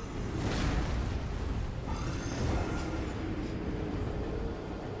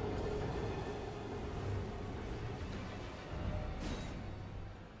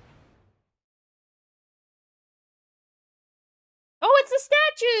 Oh, it's a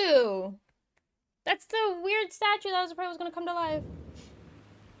statue! That's the weird statue that I was afraid was gonna come to life.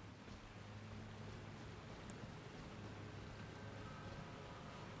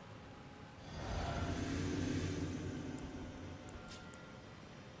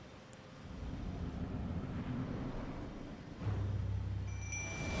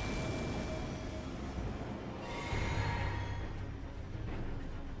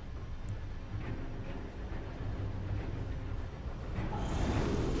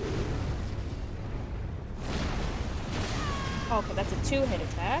 okay, that's a 2-hit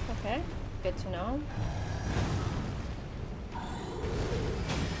attack. Okay, good to know.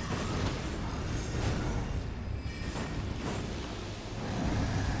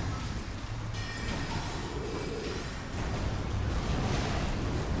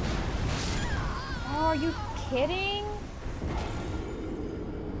 Oh, are you kidding?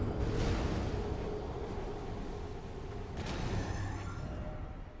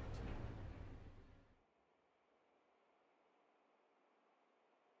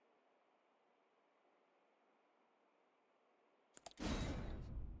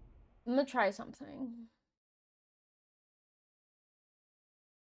 I'm gonna try something.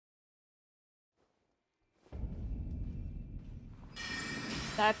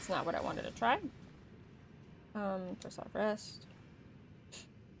 That's not what I wanted to try. First off, rest.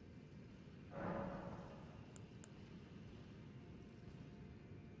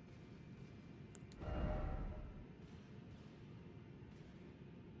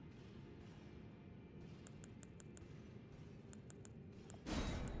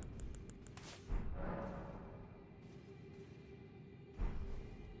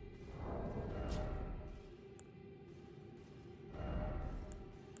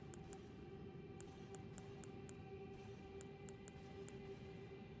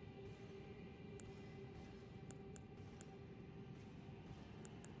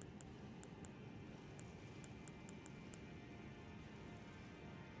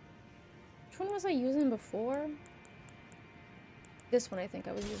 Which one was I using before? This one I think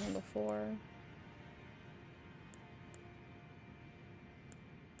I was using before.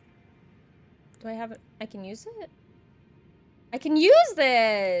 Do I have it? I can use it? I can use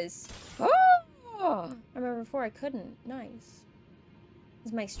this! Oh! I remember before I couldn't. Nice.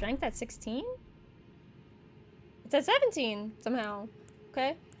 Is my strength at 16? It's at 17 somehow.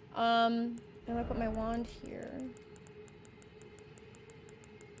 Okay. I'm gonna put my wand here.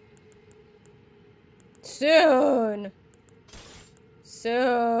 Soon!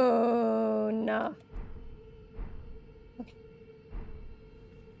 Soon! Okay.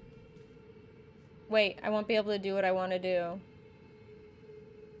 Wait, I won't be able to do what I want to do.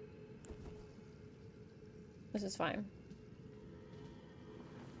 This is fine.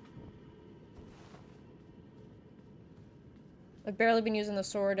 I've barely been using the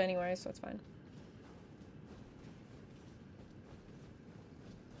sword anyway, so it's fine.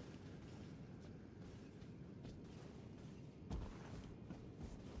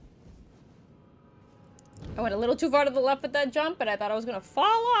 I went a little too far to the left with that jump, but I thought I was gonna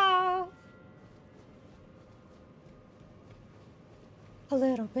fall off. A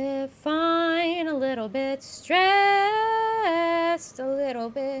little bit fine, a little bit stressed, a little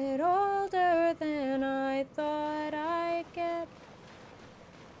bit older than I thought I'd get.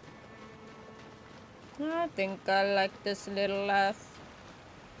 I think I like this little laugh.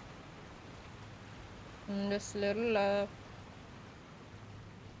 This little laugh.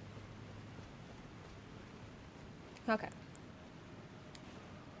 Okay.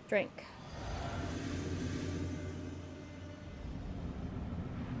 Drink.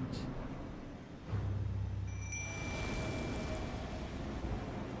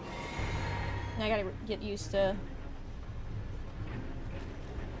 I gotta get used to...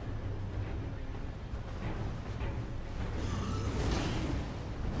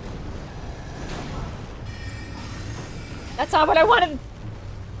 That's not what I wanted!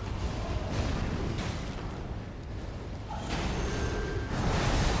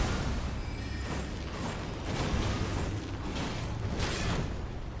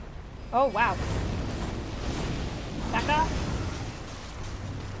 Oh, wow. Back up.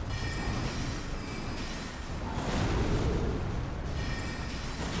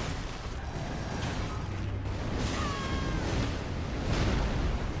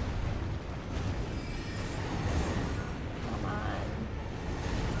 Come on.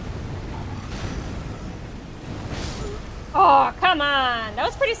 Oh, come on. That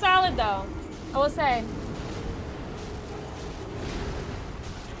was pretty solid, though. I will say.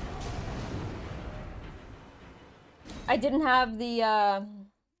 I didn't have the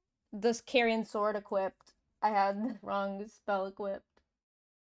this carrion sword equipped. I had the wrong spell equipped.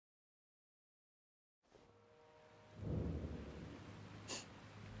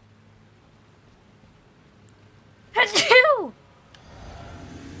 Achoo!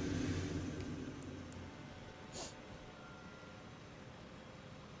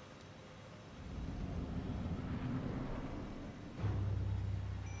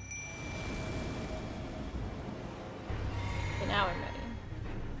 Now I'm ready.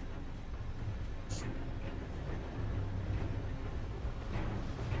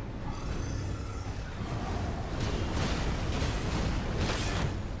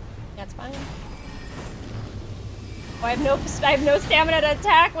 Oh, I have no stamina to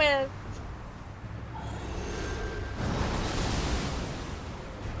attack with.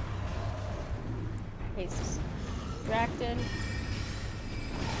 He's distracted.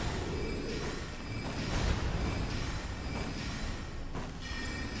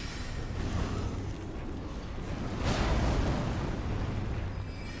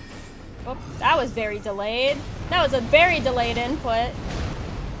 Oh, that was very delayed. That was a very delayed input.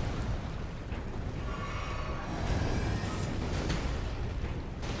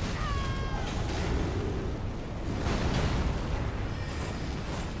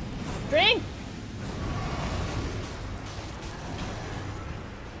 Drink!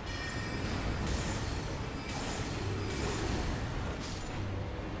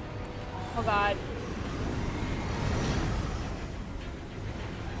 Oh god.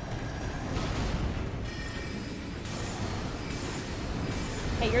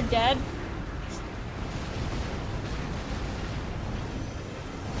 Hey, you're dead.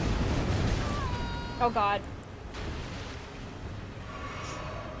 Oh god.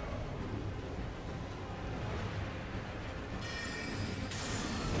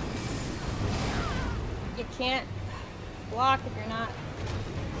 You can't block if you're not.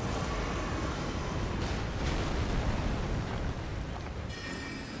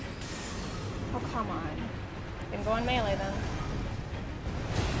 Oh, come on. You can go on melee then.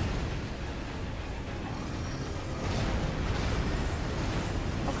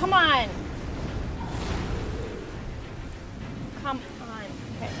 Oh, come on! Come on.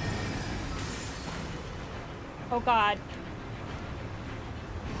 Okay. Oh god.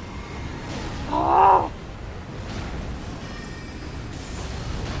 Oh!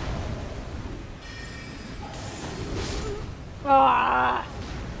 Ah!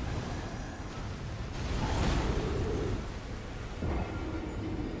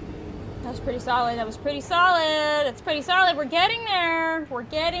 That was pretty solid. That was pretty solid. It's pretty solid. We're getting there. We're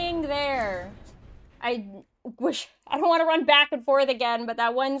getting there. I wish... I don't want to run back and forth again, but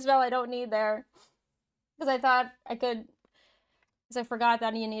that one spell I don't need there. Because I thought I could... Because I forgot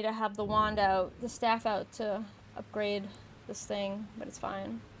that you need to have the wand out, the staff out to upgrade this thing, but it's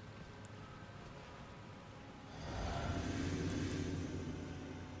fine.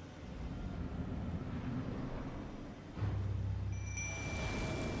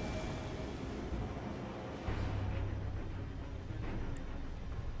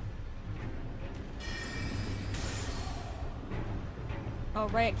 Oh,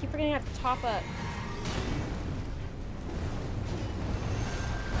 right. I keep forgetting I have to top up.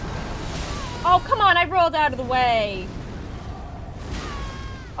 Oh, come on. I rolled out of the way.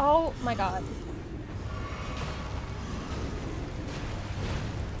 Oh, my God.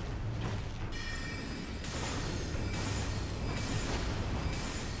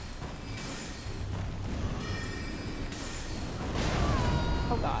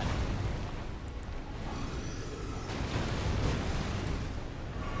 Oh, God.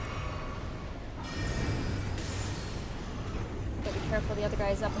 Gotta be careful. The other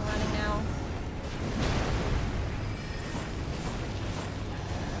guy's up and running now.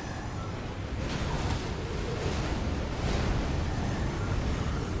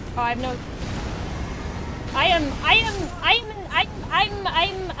 Oh, I have no... I'm,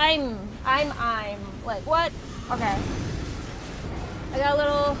 like, what? Okay. I got a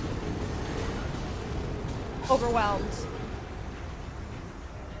little... overwhelmed.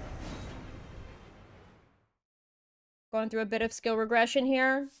 Going through a bit of skill regression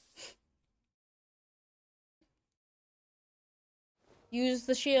here. Use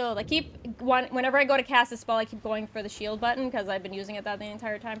the shield. I keep... Whenever I go to cast a spell, I keep going for the shield button, because I've been using it that the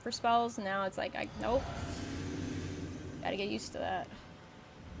entire time for spells. Now it's like, nope. Gotta get used to that.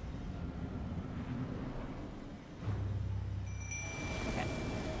 Okay.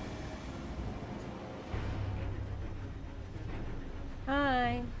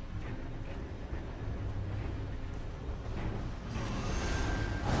 Hi.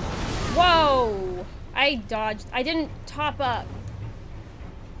 Whoa! I dodged. I didn't top up.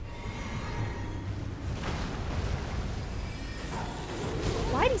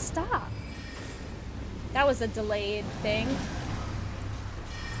 Why'd he stop? That was a delayed thing.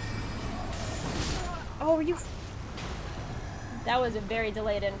 Oh, were you... That was a very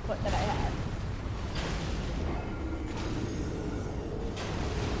delayed input that I had.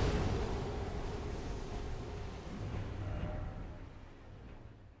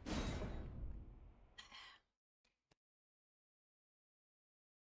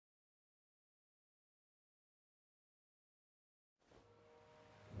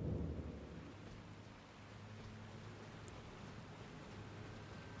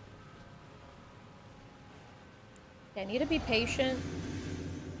 I need to be patient.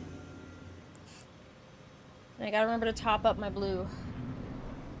 And I gotta remember to top up my blue.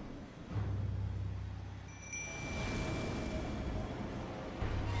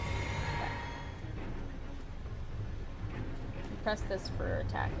 Press this for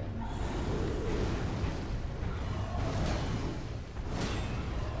attacking.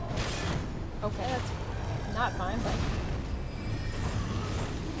 Okay, that's not fine, but...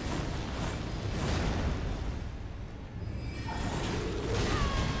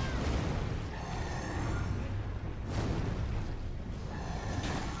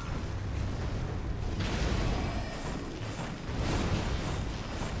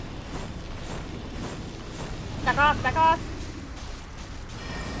 Back off, back off!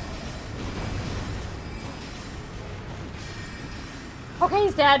 Okay,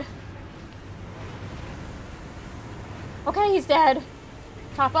 he's dead. Okay, he's dead.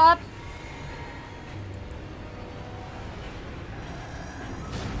 Top up.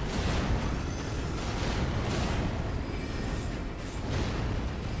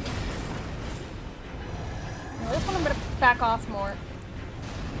 No, this one I'm gonna back off more.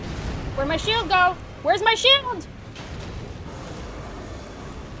 Where'd my shield go? Where's my shield?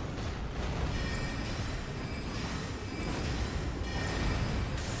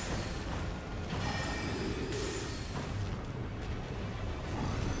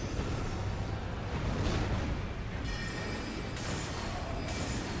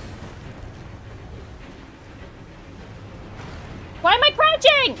 Why am I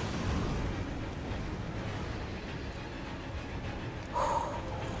crouching?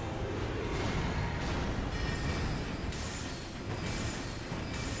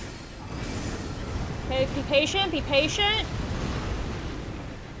 Okay, be patient, be patient.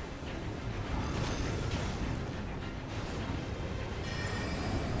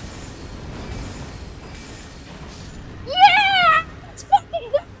 Yeah! Let's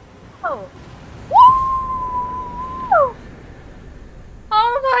fucking go! Woo!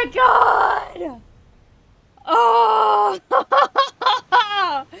 Oh my god! Oh!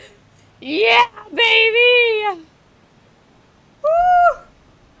 Yeah, baby! Woo!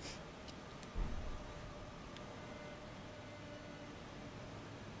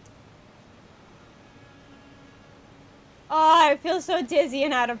 Oh, I feel so dizzy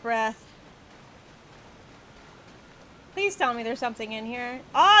and out of breath. Please tell me there's something in here.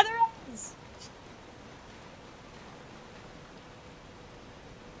 Oh, there is!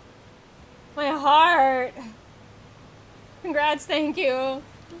 My heart. Congrats, thank you.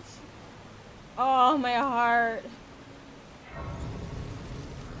 Oh, my heart.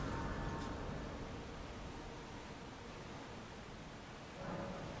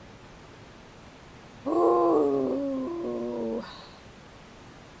 Ooh.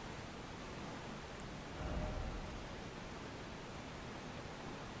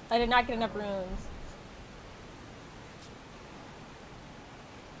 I did not get enough runes.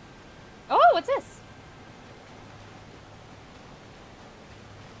 Oh, what's this?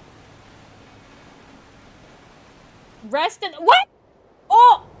 Rest in... What?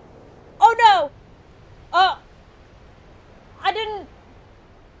 Oh! Oh, no! I didn't...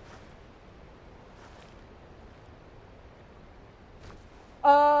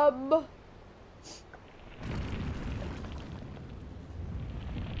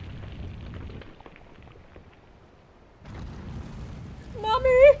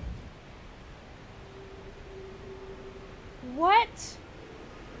 Mommy? What?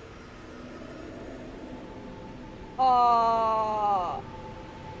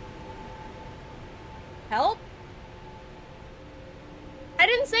 Help? I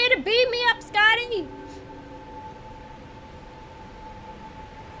didn't say to beam me up, Scotty!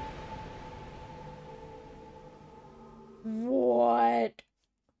 What?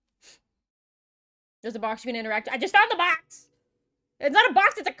 There's a box you can interact. I just found the box! It's not a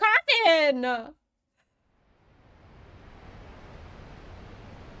box, it's a coffin!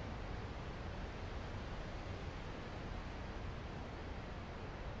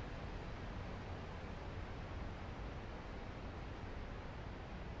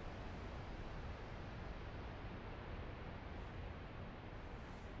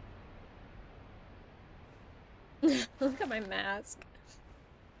 Look at my mask.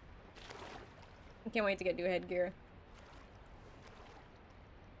 I can't wait to get new headgear.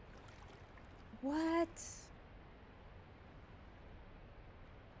 What?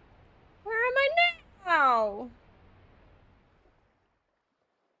 Where am I now?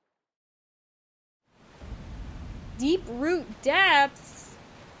 Deep root depths?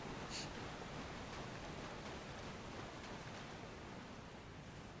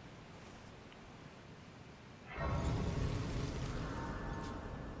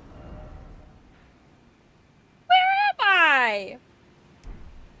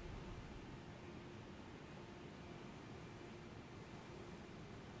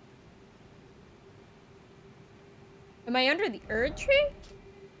 Am I under the Erd tree?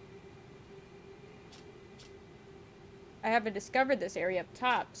 I haven't discovered this area up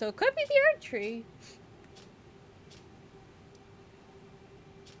top, so it could be the Erd tree.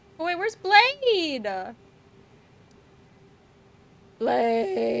 Oh wait, where's Blade?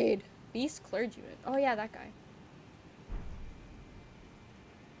 Blade! Beast clergyman. Oh yeah, that guy.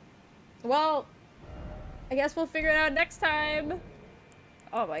 Well, I guess we'll figure it out next time.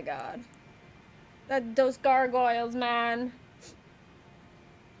 Oh my god. Those gargoyles, man.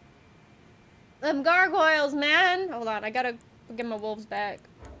 Them gargoyles, man! Hold on, I gotta get my wolves back.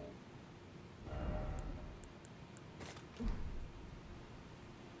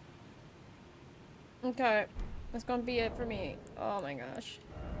 Okay, that's gonna be it for me. Oh my gosh.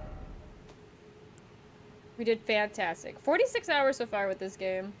 We did fantastic. 46 hours so far with this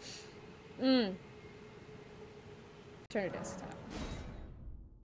game. Turn to desktop.